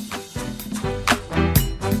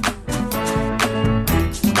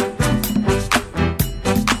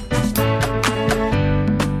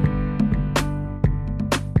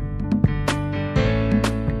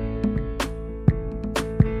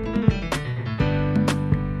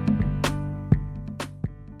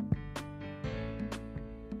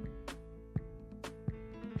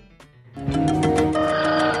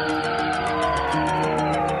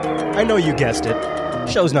 I know you guessed it.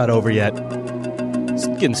 Show's not over yet. It's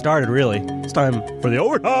getting started, really. It's time for the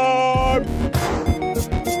overtime!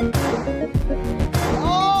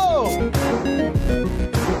 Oh!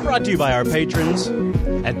 Brought to you by our patrons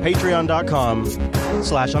at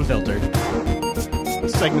patreon.com/unfiltered.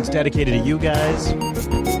 This segment's dedicated to you guys.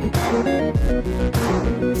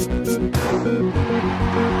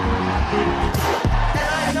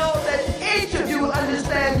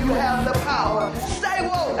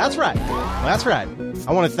 That's right. That's right.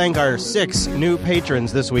 I want to thank our 6 new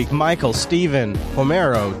patrons this week: Michael, Steven,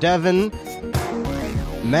 Homero, Devin,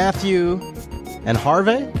 Matthew, and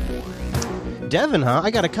Harvey. Devin, huh? I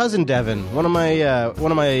got a cousin, Devin. One of my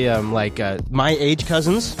my age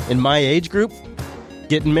cousins in my age group,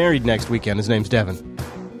 getting married next weekend. His name's Devin.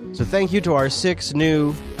 So thank you to our 6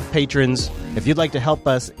 new patrons. If you'd like to help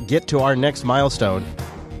us get to our next milestone,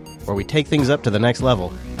 where we take things up to the next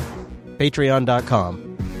level,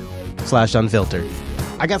 patreon.com/unfiltered.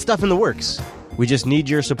 I got stuff in the works. We just need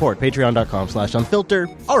your support. Patreon.com/unfiltered.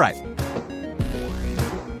 All right.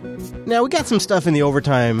 Now, we got some stuff in the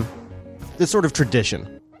overtime that's sort of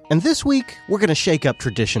tradition. And this week, we're going to shake up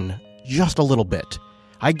tradition just a little bit.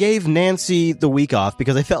 I gave Nancy the week off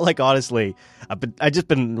because I felt like, honestly, I've just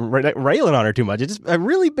been railing on her too much. I've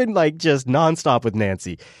really been just nonstop with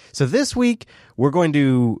Nancy. So this week, we're going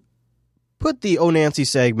to put the Oh Nancy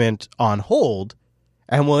segment on hold,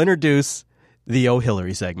 and we'll introduce the Oh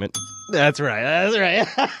Hillary segment. That's right. That's right.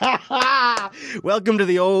 Welcome to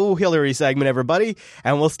the Oh Hillary segment, everybody.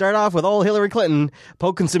 And we'll start off with old Hillary Clinton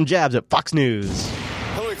poking some jabs at Fox News.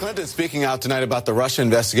 Hillary Clinton speaking out tonight about the Russia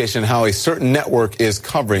investigation and how a certain network is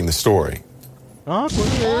covering the story. Awkward.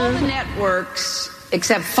 All the networks,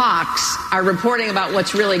 except Fox, are reporting about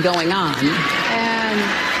what's really going on. And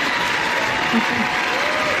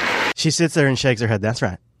she sits there and shakes her head. That's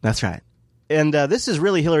right. That's right. And this is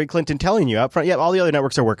really Hillary Clinton telling you up front, yeah, all the other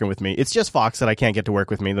networks are working with me. It's just Fox that I can't get to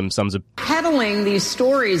work with me. Them sums of peddling these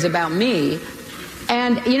stories about me.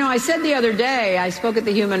 And, I said the other day, I spoke at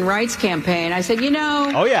the Human Rights Campaign. I said,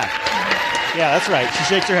 Oh, yeah. Yeah, that's right. She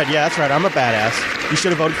shakes her head. Yeah, that's right. I'm a badass. You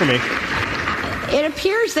should have voted for me. It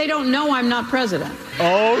appears they don't know I'm not president.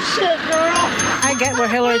 Oh, shit, girl. I get where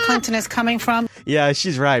Hillary Clinton is coming from. Yeah,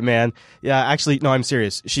 she's right, man. Yeah, actually, no, I'm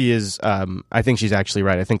serious. She is, I think she's actually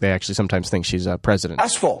right. I think they actually sometimes think she's president.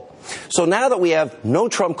 Successful. So now that we have no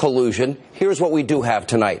Trump collusion, here's what we do have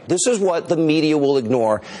tonight. This is what the media will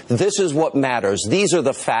ignore. This is what matters. These are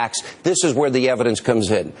the facts. This is where the evidence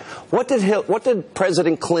comes in. What did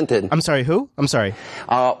President Clinton... I'm sorry, who? I'm sorry.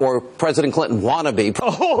 Or President Clinton wannabe...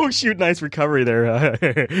 Oh, shoot, nice recovery there.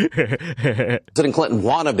 President Clinton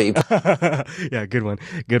wannabe... Yeah, good one.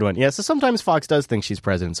 Good one. Yeah, so sometimes Fox does think she's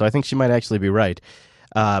president, so I think she might actually be right.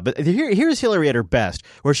 But here's Hillary at her best,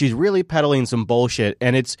 where she's really peddling some bullshit,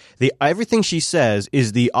 and it's everything she says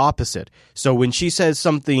is the opposite. So when she says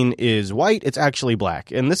something is white, it's actually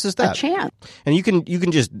black, and this is that. A chance. And you can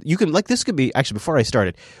this could be actually, before I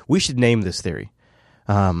started, we should name this theory.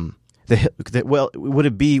 Would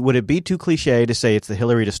it be too cliche to say it's the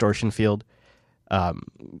Hillary distortion field?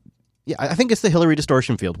 Yeah, I think it's the Hillary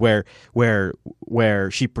distortion field, where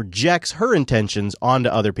she projects her intentions onto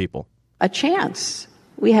other people. A chance.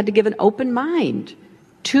 We had to give an open mind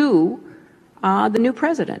to the new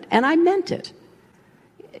president, and I meant it.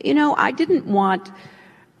 I didn't want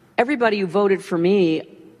everybody who voted for me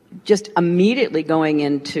just immediately going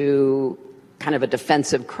into kind of a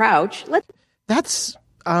defensive crouch. That's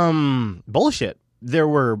bullshit. There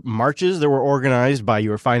were marches that were organized by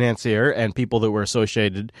your financier and people that were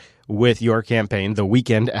associated with your campaign the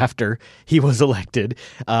weekend after he was elected.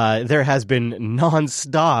 There has been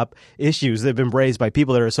nonstop issues that have been raised by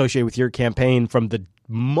people that are associated with your campaign from the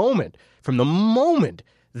moment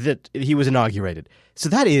that he was inaugurated. So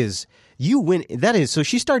that is, you win. That is, so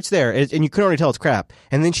she starts there, and you can already tell it's crap.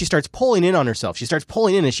 And then she starts pulling in on herself. She starts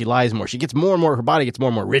pulling in as she lies more. She gets more and more, her body gets more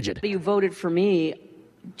and more rigid. You voted for me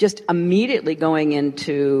just immediately going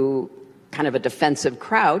into kind of a defensive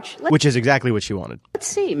crouch. Which is exactly what she wanted. Let's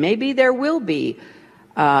see. Maybe there will be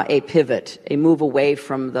a pivot, a move away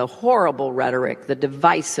from the horrible rhetoric, the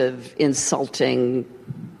divisive, insulting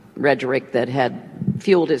rhetoric that had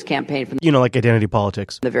fueled his campaign from like identity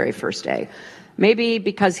politics. The very first day. Maybe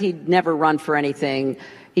because he'd never run for anything,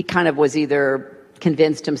 he kind of was either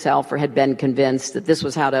convinced himself or had been convinced that this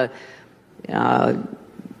was how to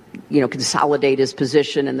consolidate his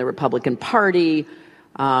position in the Republican Party,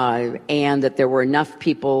 and that there were enough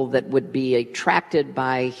people that would be attracted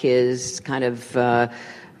by his kind of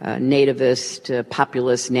nativist,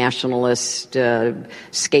 populist, nationalist,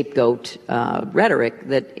 scapegoat rhetoric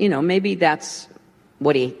that, maybe that's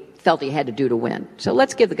what he felt he had to do to win. So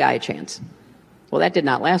let's give the guy a chance. Well, that did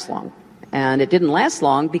not last long. And it didn't last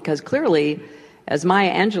long because clearly, as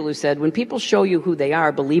Maya Angelou said, when people show you who they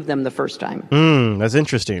are, believe them the first time. That's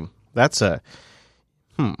interesting. That's a...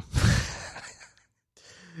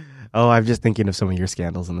 Oh, I'm just thinking of some of your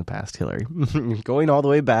scandals in the past, Hillary. Going all the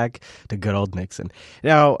way back to good old Nixon.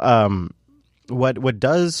 Now, what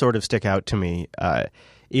does sort of stick out to me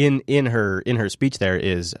in her speech there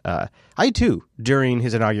is I too, during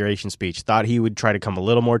his inauguration speech, thought he would try to come a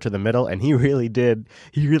little more to the middle, and he really did.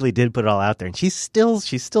 He really did put it all out there, and she's still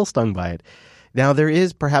stung by it. Now, there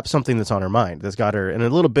is perhaps something that's on her mind that's got her in a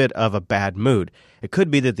little bit of a bad mood. It could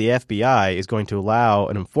be that the FBI is going to allow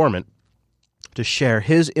an informant to share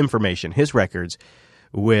his information, his records,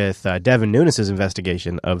 with Devin Nunes'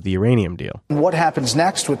 investigation of the uranium deal. What happens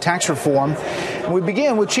next with tax reform? And we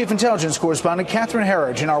begin with Chief Intelligence Correspondent Catherine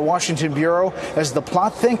Herridge in our Washington bureau as the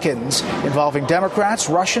plot thickens involving Democrats,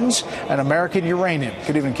 Russians, and American uranium.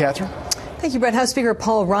 Good evening, Catherine. Thank you, Brett. House Speaker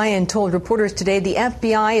Paul Ryan told reporters today the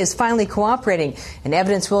FBI is finally cooperating and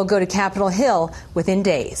evidence will go to Capitol Hill within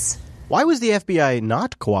days. Why was the FBI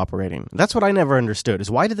not cooperating? That's what I never understood,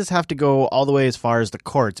 is why did this have to go all the way as far as the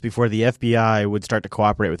courts before the FBI would start to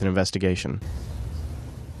cooperate with an investigation?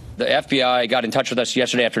 The FBI got in touch with us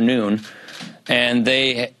yesterday afternoon, and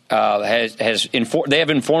they have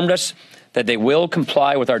informed us that they will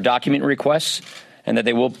comply with our document requests and that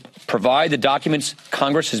they will provide the documents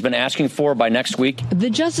Congress has been asking for by next week.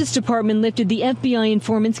 The Justice Department lifted the FBI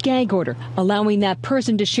informant's gag order, allowing that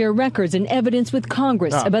person to share records and evidence with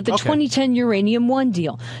Congress about the 2010 Uranium One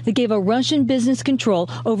deal that gave a Russian business control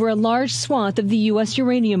over a large swath of the U.S.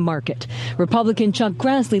 uranium market. Republican Chuck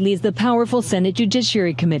Grassley leads the powerful Senate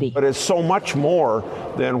Judiciary Committee. But it's so much more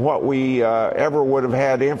than what we ever would have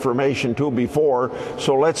had information to before.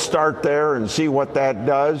 So let's start there and see what that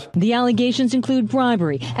does. The allegations include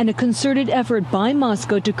bribery and a concerted effort by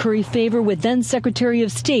Moscow to curry favor with then Secretary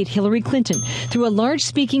of State Hillary Clinton through a large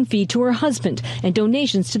speaking fee to her husband and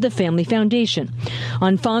donations to the Family Foundation.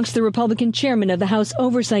 On Fox, the Republican chairman of the House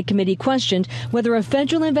Oversight Committee questioned whether a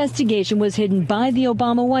federal investigation was hidden by the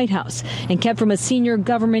Obama White House and kept from a senior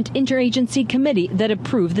government interagency committee that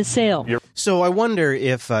approved the sale. So I wonder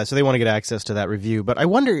if so they want to get access to that review, but I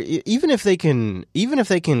wonder even if they can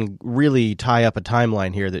really tie up a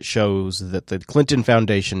timeline here that shows that the Clinton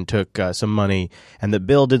Foundation took some money and that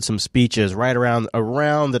Bill did some speeches right around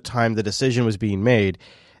the time the decision was being made.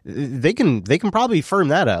 They can probably firm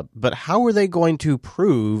that up, but how are they going to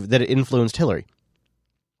prove that it influenced Hillary?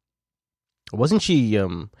 Wasn't she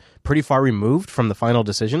pretty far removed from the final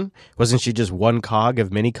decision? Wasn't she just one cog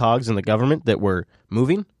of many cogs in the government that were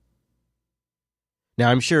moving? Now,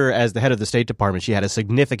 I'm sure as the head of the State Department, she had a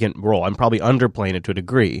significant role. I'm probably underplaying it to a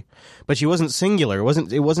degree, but she wasn't singular. It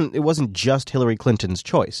wasn't just Hillary Clinton's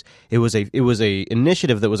choice. It was a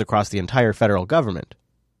initiative that was across the entire federal government.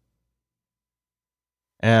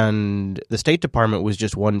 And the State Department was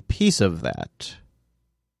just one piece of that.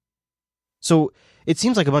 So it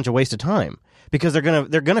seems like a bunch of waste of time because they're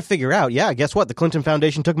gonna figure out, yeah, guess what? The Clinton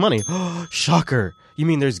Foundation took money. Shocker. You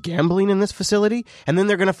mean there's gambling in this facility? And then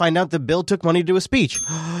they're going to find out that Bill took money to do a speech.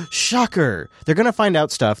 Shocker. They're going to find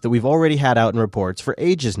out stuff that we've already had out in reports for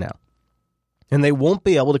ages now. And they won't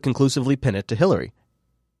be able to conclusively pin it to Hillary.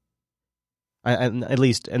 At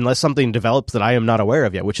least, unless something develops that I am not aware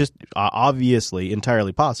of yet, which is obviously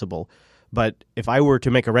entirely possible. But if I were to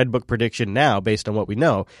make a Red Book prediction now, based on what we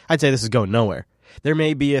know, I'd say this is going nowhere. There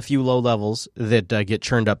may be a few low levels that get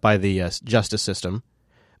churned up by the justice system,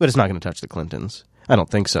 but it's not going to touch the Clintons. I don't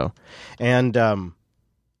think so. And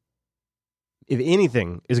if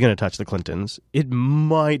anything is going to touch the Clintons, it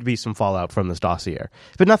might be some fallout from this dossier,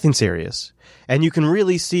 but nothing serious. And you can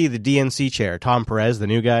really see the DNC chair, Tom Perez, the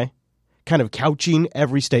new guy, kind of couching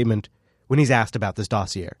every statement when he's asked about this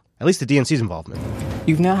dossier, at least the DNC's involvement.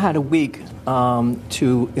 You've now had a week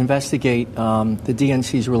to investigate the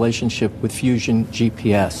DNC's relationship with Fusion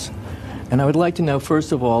GPS. And I would like to know,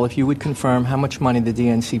 first of all, if you would confirm how much money the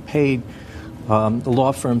DNC paid the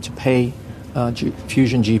law firm to pay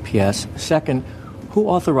Fusion GPS. Second, who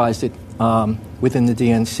authorized it within the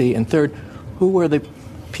DNC? And third, who were the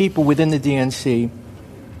people within the DNC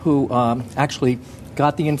who actually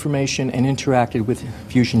got the information and interacted with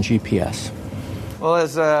Fusion GPS? Well,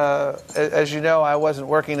 as you know, I wasn't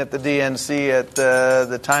working at the DNC at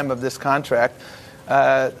the time of this contract.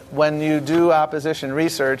 When you do opposition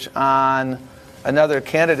research on another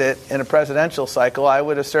candidate in a presidential cycle, I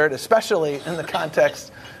would assert, especially in the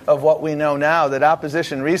context of what we know now, that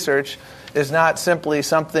opposition research is not simply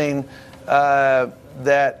something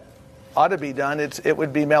that ought to be done. It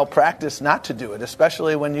would be malpractice not to do it,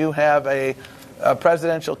 especially when you have a a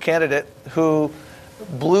presidential candidate who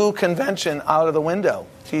blew convention out of the window.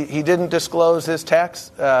 He didn't disclose his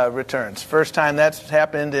tax returns. First time that's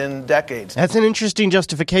happened in decades. That's an interesting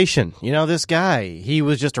justification. You know, this guy, he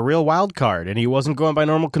was just a real wild card, and he wasn't going by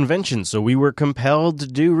normal conventions, so we were compelled to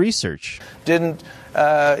do research. He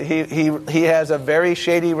has a very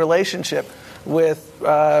shady relationship with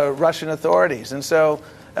Russian authorities, and so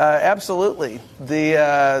absolutely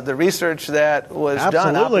the research that was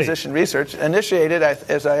done, opposition research, initiated,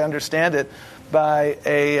 as I understand it, by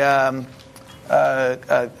a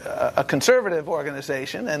conservative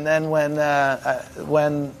organization, and then when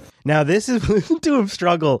now this is to him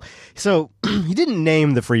struggle. So he didn't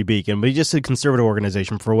name the Free Beacon, but he just said conservative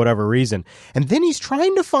organization for whatever reason, and then he's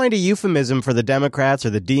trying to find a euphemism for the Democrats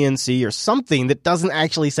or the DNC or something that doesn't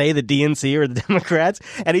actually say the DNC or the Democrats,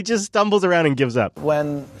 and he just stumbles around and gives up.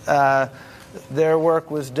 When their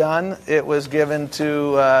work was done, it was given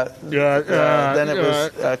to then it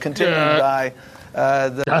was continued by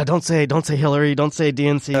don't say Hillary, don't say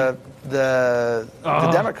DNC. The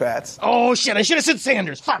Democrats. Oh shit! I should have said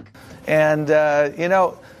Sanders. Fuck. And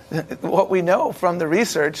what we know from the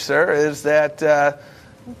research, sir, is that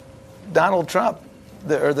Donald Trump,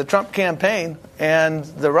 the Trump campaign, and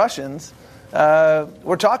the Russians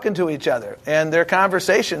were talking to each other, and their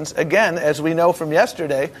conversations, again, as we know from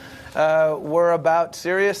yesterday, were about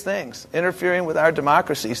serious things, interfering with our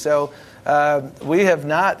democracy. So we have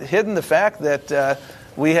not hidden the fact that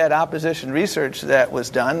we had opposition research that was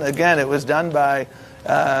done. Again, it was done by...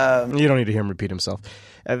 You don't need to hear him repeat himself.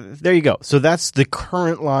 There you go. So that's the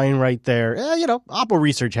current line right there. Oppo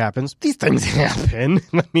research happens. These things happen.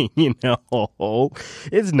 I mean,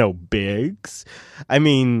 it's no bigs. I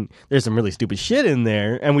mean, there's some really stupid shit in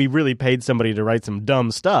there, and we really paid somebody to write some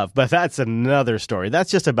dumb stuff, but that's another story.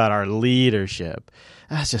 That's just about our leadership.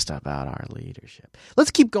 Let's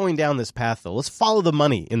keep going down this path, though. Let's follow the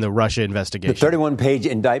money in the Russia investigation. The 31-page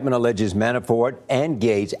indictment alleges Manafort and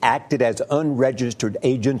Gates acted as unregistered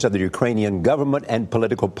agents of the Ukrainian government and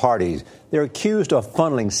political parties. They're accused of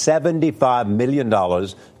funneling $75 million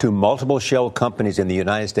to multiple shell companies in the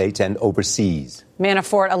United States and overseas.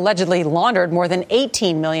 Manafort allegedly laundered more than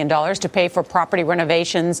 $18 million to pay for property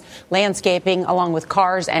renovations, landscaping, along with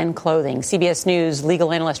cars and clothing. CBS News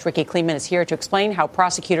legal analyst Ricky Kleeman is here to explain how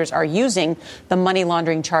prosecutors are using the money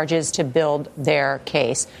laundering charges to build their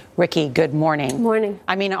case. Ricky, good morning. Good morning.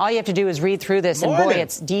 I mean, all you have to do is read through this, and boy,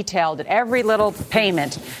 it's detailed at every little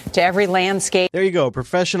payment to every landscape. There you go,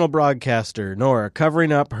 professional broadcaster Nora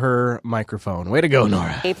covering up her microphone. Way to go,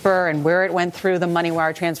 Nora. Paper and where it went through the money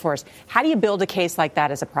wire transfers. How do you build a case like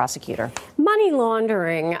that as a prosecutor? Money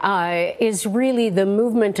laundering is really the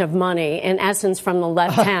movement of money, in essence, from the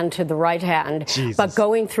left hand to the right hand, Jesus. But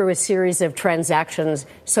going through a series of transactions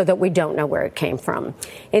so that we don't know where it came from.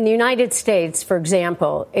 In the United States, for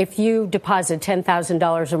example, if you deposit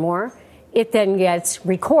 $10,000 or more, it then gets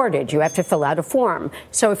recorded. You have to fill out a form.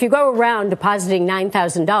 So if you go around depositing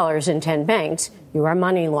 $9,000 in 10 banks, you are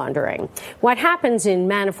money laundering. What happens in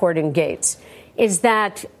Manafort and Gates is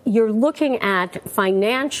that you're looking at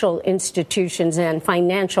financial institutions and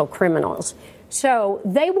financial criminals. So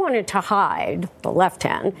they wanted to hide, the left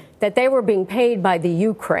hand, that they were being paid by the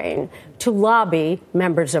Ukraine to lobby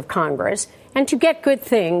members of Congress and to get good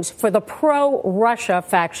things for the pro-Russia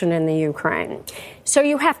faction in the Ukraine. So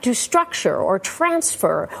you have to structure or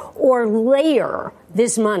transfer or layer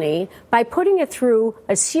this money by putting it through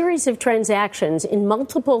a series of transactions in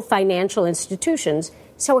multiple financial institutions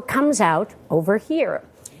so it comes out over here.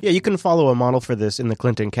 Yeah, you can follow a model for this in the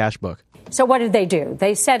Clinton Cash Book. So what did they do?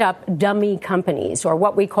 They set up dummy companies, or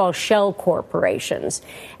what we call shell corporations.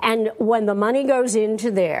 And when the money goes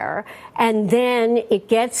into there and then it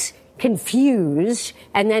gets confused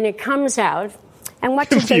and then it comes out, and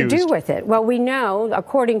what did they do with it? Well, we know,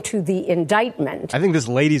 according to the indictment... I think this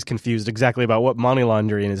lady's confused exactly about what money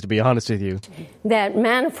laundering is, to be honest with you. ...that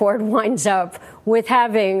Manafort winds up with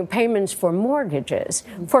having payments for mortgages,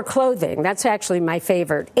 for clothing. That's actually my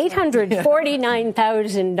favorite.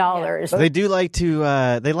 $849,000. They do like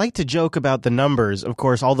to joke about the numbers. Of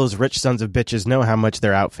course, all those rich sons of bitches know how much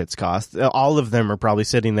their outfits cost. All of them are probably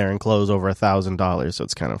sitting there in clothes over $1,000, so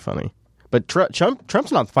it's kind of funny. But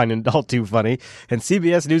Trump's not finding it all too funny, and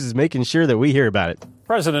CBS News is making sure that we hear about it.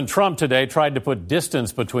 President Trump today tried to put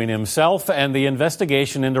distance between himself and the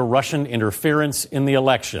investigation into Russian interference in the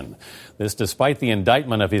election. This despite the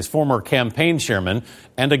indictment of his former campaign chairman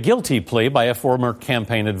and a guilty plea by a former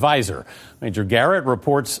campaign advisor. Major Garrett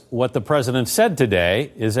reports what the president said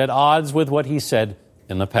today is at odds with what he said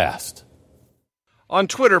in the past. On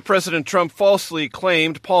Twitter, President Trump falsely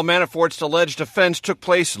claimed Paul Manafort's alleged offense took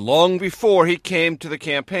place long before he came to the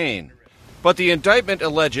campaign. But the indictment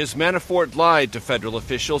alleges Manafort lied to federal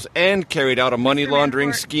officials and carried out a money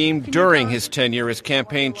laundering scheme during his tenure as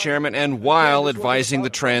campaign chairman and while advising the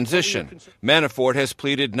transition. Manafort has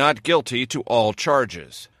pleaded not guilty to all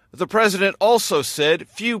charges. The president also said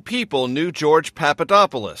few people knew George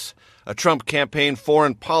Papadopoulos, a Trump campaign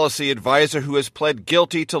foreign policy advisor who has pled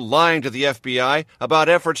guilty to lying to the FBI about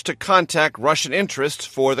efforts to contact Russian interests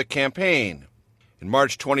for the campaign. In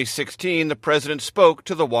March 2016, the president spoke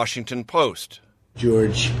to the Washington Post.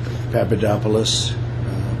 George Papadopoulos,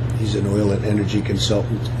 he's an oil and energy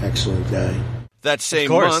consultant, excellent guy. That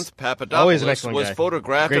same month, Papadopoulos was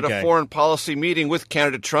photographed at a foreign policy meeting with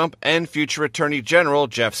candidate Trump and future Attorney General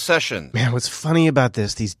Jeff Sessions. Man, what's funny about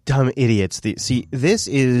this, these dumb idiots, this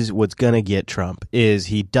is what's going to get Trump, is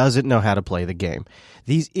he doesn't know how to play the game.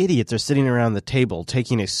 These idiots are sitting around the table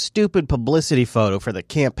taking a stupid publicity photo for the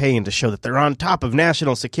campaign to show that they're on top of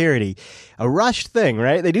national security. A rushed thing,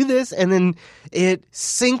 right? They do this, and then it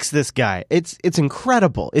sinks this guy. It's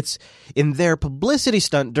incredible. It's in their publicity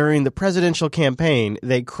stunt during the presidential campaign,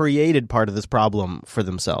 they created part of this problem for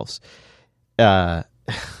themselves. Because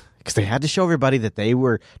they had to show everybody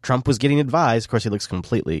that Trump was getting advised. Of course, he looks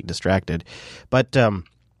completely distracted. But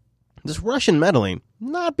this Russian meddling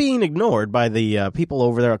not being ignored by the people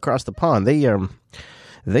over there across the pond.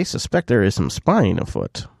 They suspect there is some spying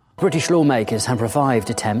afoot. British lawmakers have revived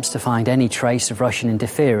attempts to find any trace of Russian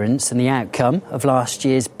interference in the outcome of last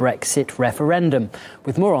year's Brexit referendum.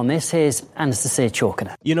 With more on this, here's Anastasia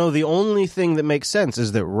Chorkina. You know, the only thing that makes sense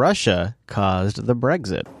is that Russia caused the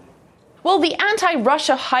Brexit. Well, the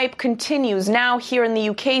anti-Russia hype continues now here in the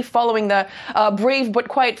UK following the brave but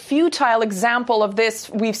quite futile example of this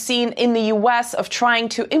we've seen in the US of trying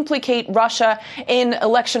to implicate Russia in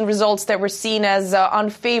election results that were seen as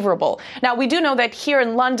unfavorable. Now, we do know that here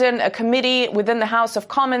in London, a committee within the House of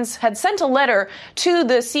Commons had sent a letter to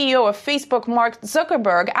the CEO of Facebook, Mark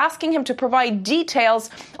Zuckerberg, asking him to provide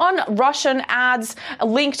details on Russian ads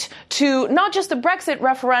linked to not just the Brexit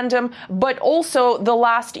referendum, but also the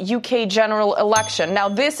last UK general election. Now,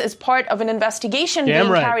 this is part of an investigation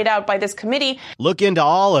carried out by this committee. Look into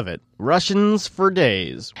all of it. Russians for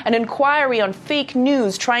days. An inquiry on fake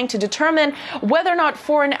news trying to determine whether or not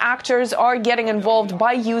foreign actors are getting involved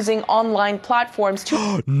by using online platforms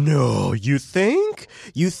to... No, you think?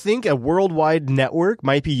 You think a worldwide network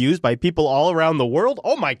might be used by people all around the world?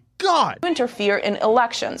 Oh my God! Interfere in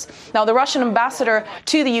elections. Now, the Russian ambassador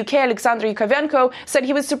to the UK, Alexander Yakovenko, said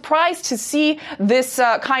he was surprised to see this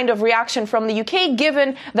kind of reaction from the UK,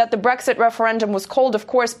 given that the Brexit referendum was called, of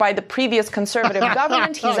course, by the previous Conservative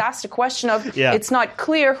government. He's asked a question of, it's not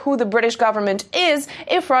clear who the British government is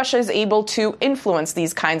if Russia is able to influence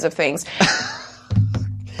these kinds of things.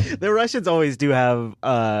 The Russians always do have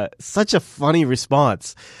such a funny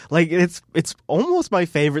response. Like, it's almost my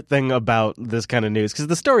favorite thing about this kind of news, because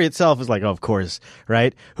the story itself is like, oh, of course,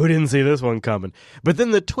 right? Who didn't see this one coming? But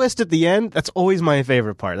then the twist at the end, that's always my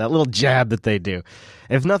favorite part, that little jab that they do.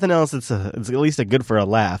 If nothing else, it's at least a good for a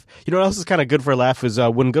laugh. You know what else is kind of good for a laugh is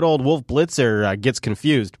when good old Wolf Blitzer gets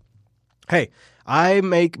confused. Hey, I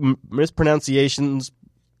make mispronunciations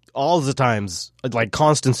all the times, like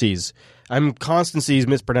constancies. I'm constancies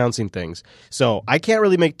mispronouncing things. So I can't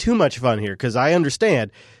really make too much fun here because I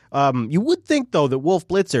understand. You would think, though, that Wolf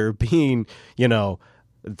Blitzer being,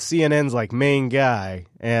 CNN's like main guy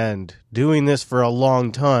and doing this for a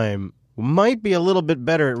long time might be a little bit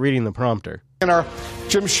better at reading the prompter. And our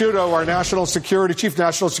Jim Sciutto, our chief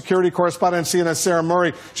national security correspondent, CNN Sarah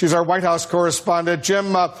Murray. She's our White House correspondent.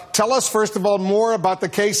 Jim, tell us, first of all, more about the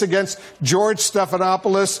case against George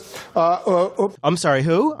Stephanopoulos. I'm sorry,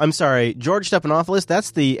 who? I'm sorry, George Stephanopoulos?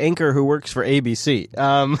 That's the anchor who works for ABC.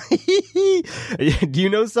 Do you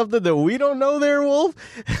know something that we don't know there, Wolf?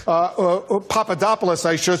 Papadopoulos,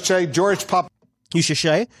 I should say. George Papadopoulos. You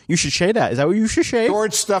should say that. Is that what you should say?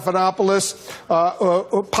 George Stephanopoulos,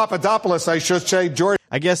 Papadopoulos, I should say. George.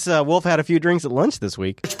 I guess Wolf had a few drinks at lunch this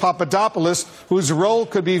week. Papadopoulos, whose role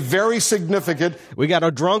could be very significant. We got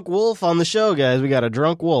a drunk Wolf on the show, guys. We got a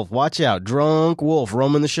drunk Wolf. Watch out. Drunk Wolf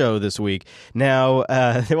roaming the show this week. Now,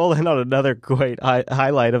 we'll end on another great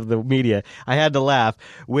highlight of the media. I had to laugh.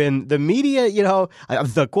 When the media,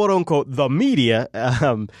 the quote-unquote, the media,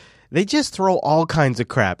 they just throw all kinds of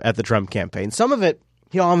crap at the Trump campaign. Some of it,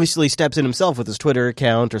 he obviously steps in himself with his Twitter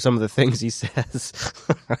account or some of the things he says.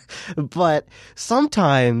 But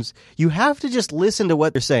sometimes you have to just listen to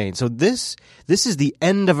what they're saying. So this is the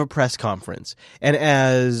end of a press conference. And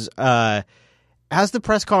as as the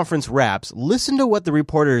press conference wraps, listen to what the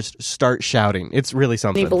reporters start shouting. It's really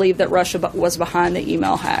something. We believe that Russia was behind the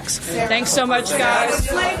email hacks. Thanks so much, guys.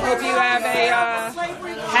 Hope you have a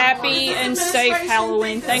happy and safe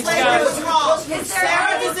Halloween. Thanks, guys.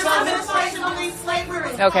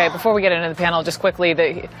 Okay, before we get into the panel, just quickly,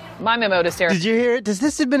 my memo to Sarah. Did you hear it? Does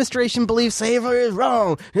this administration believe slavery is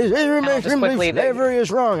wrong? Does this administration believe slavery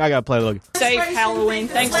is wrong? I gotta play it. Look. Safe Halloween.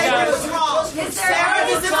 Thanks, guys.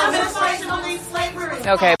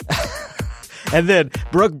 Okay. And then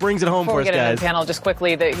Brooke brings it home Before for us, we get guys. into the panel, just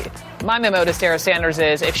quickly, my memo to Sarah Sanders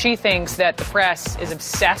is if she thinks that the press is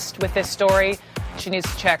obsessed with this story, she needs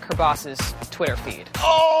to check her boss's Twitter feed.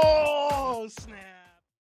 Oh, snap.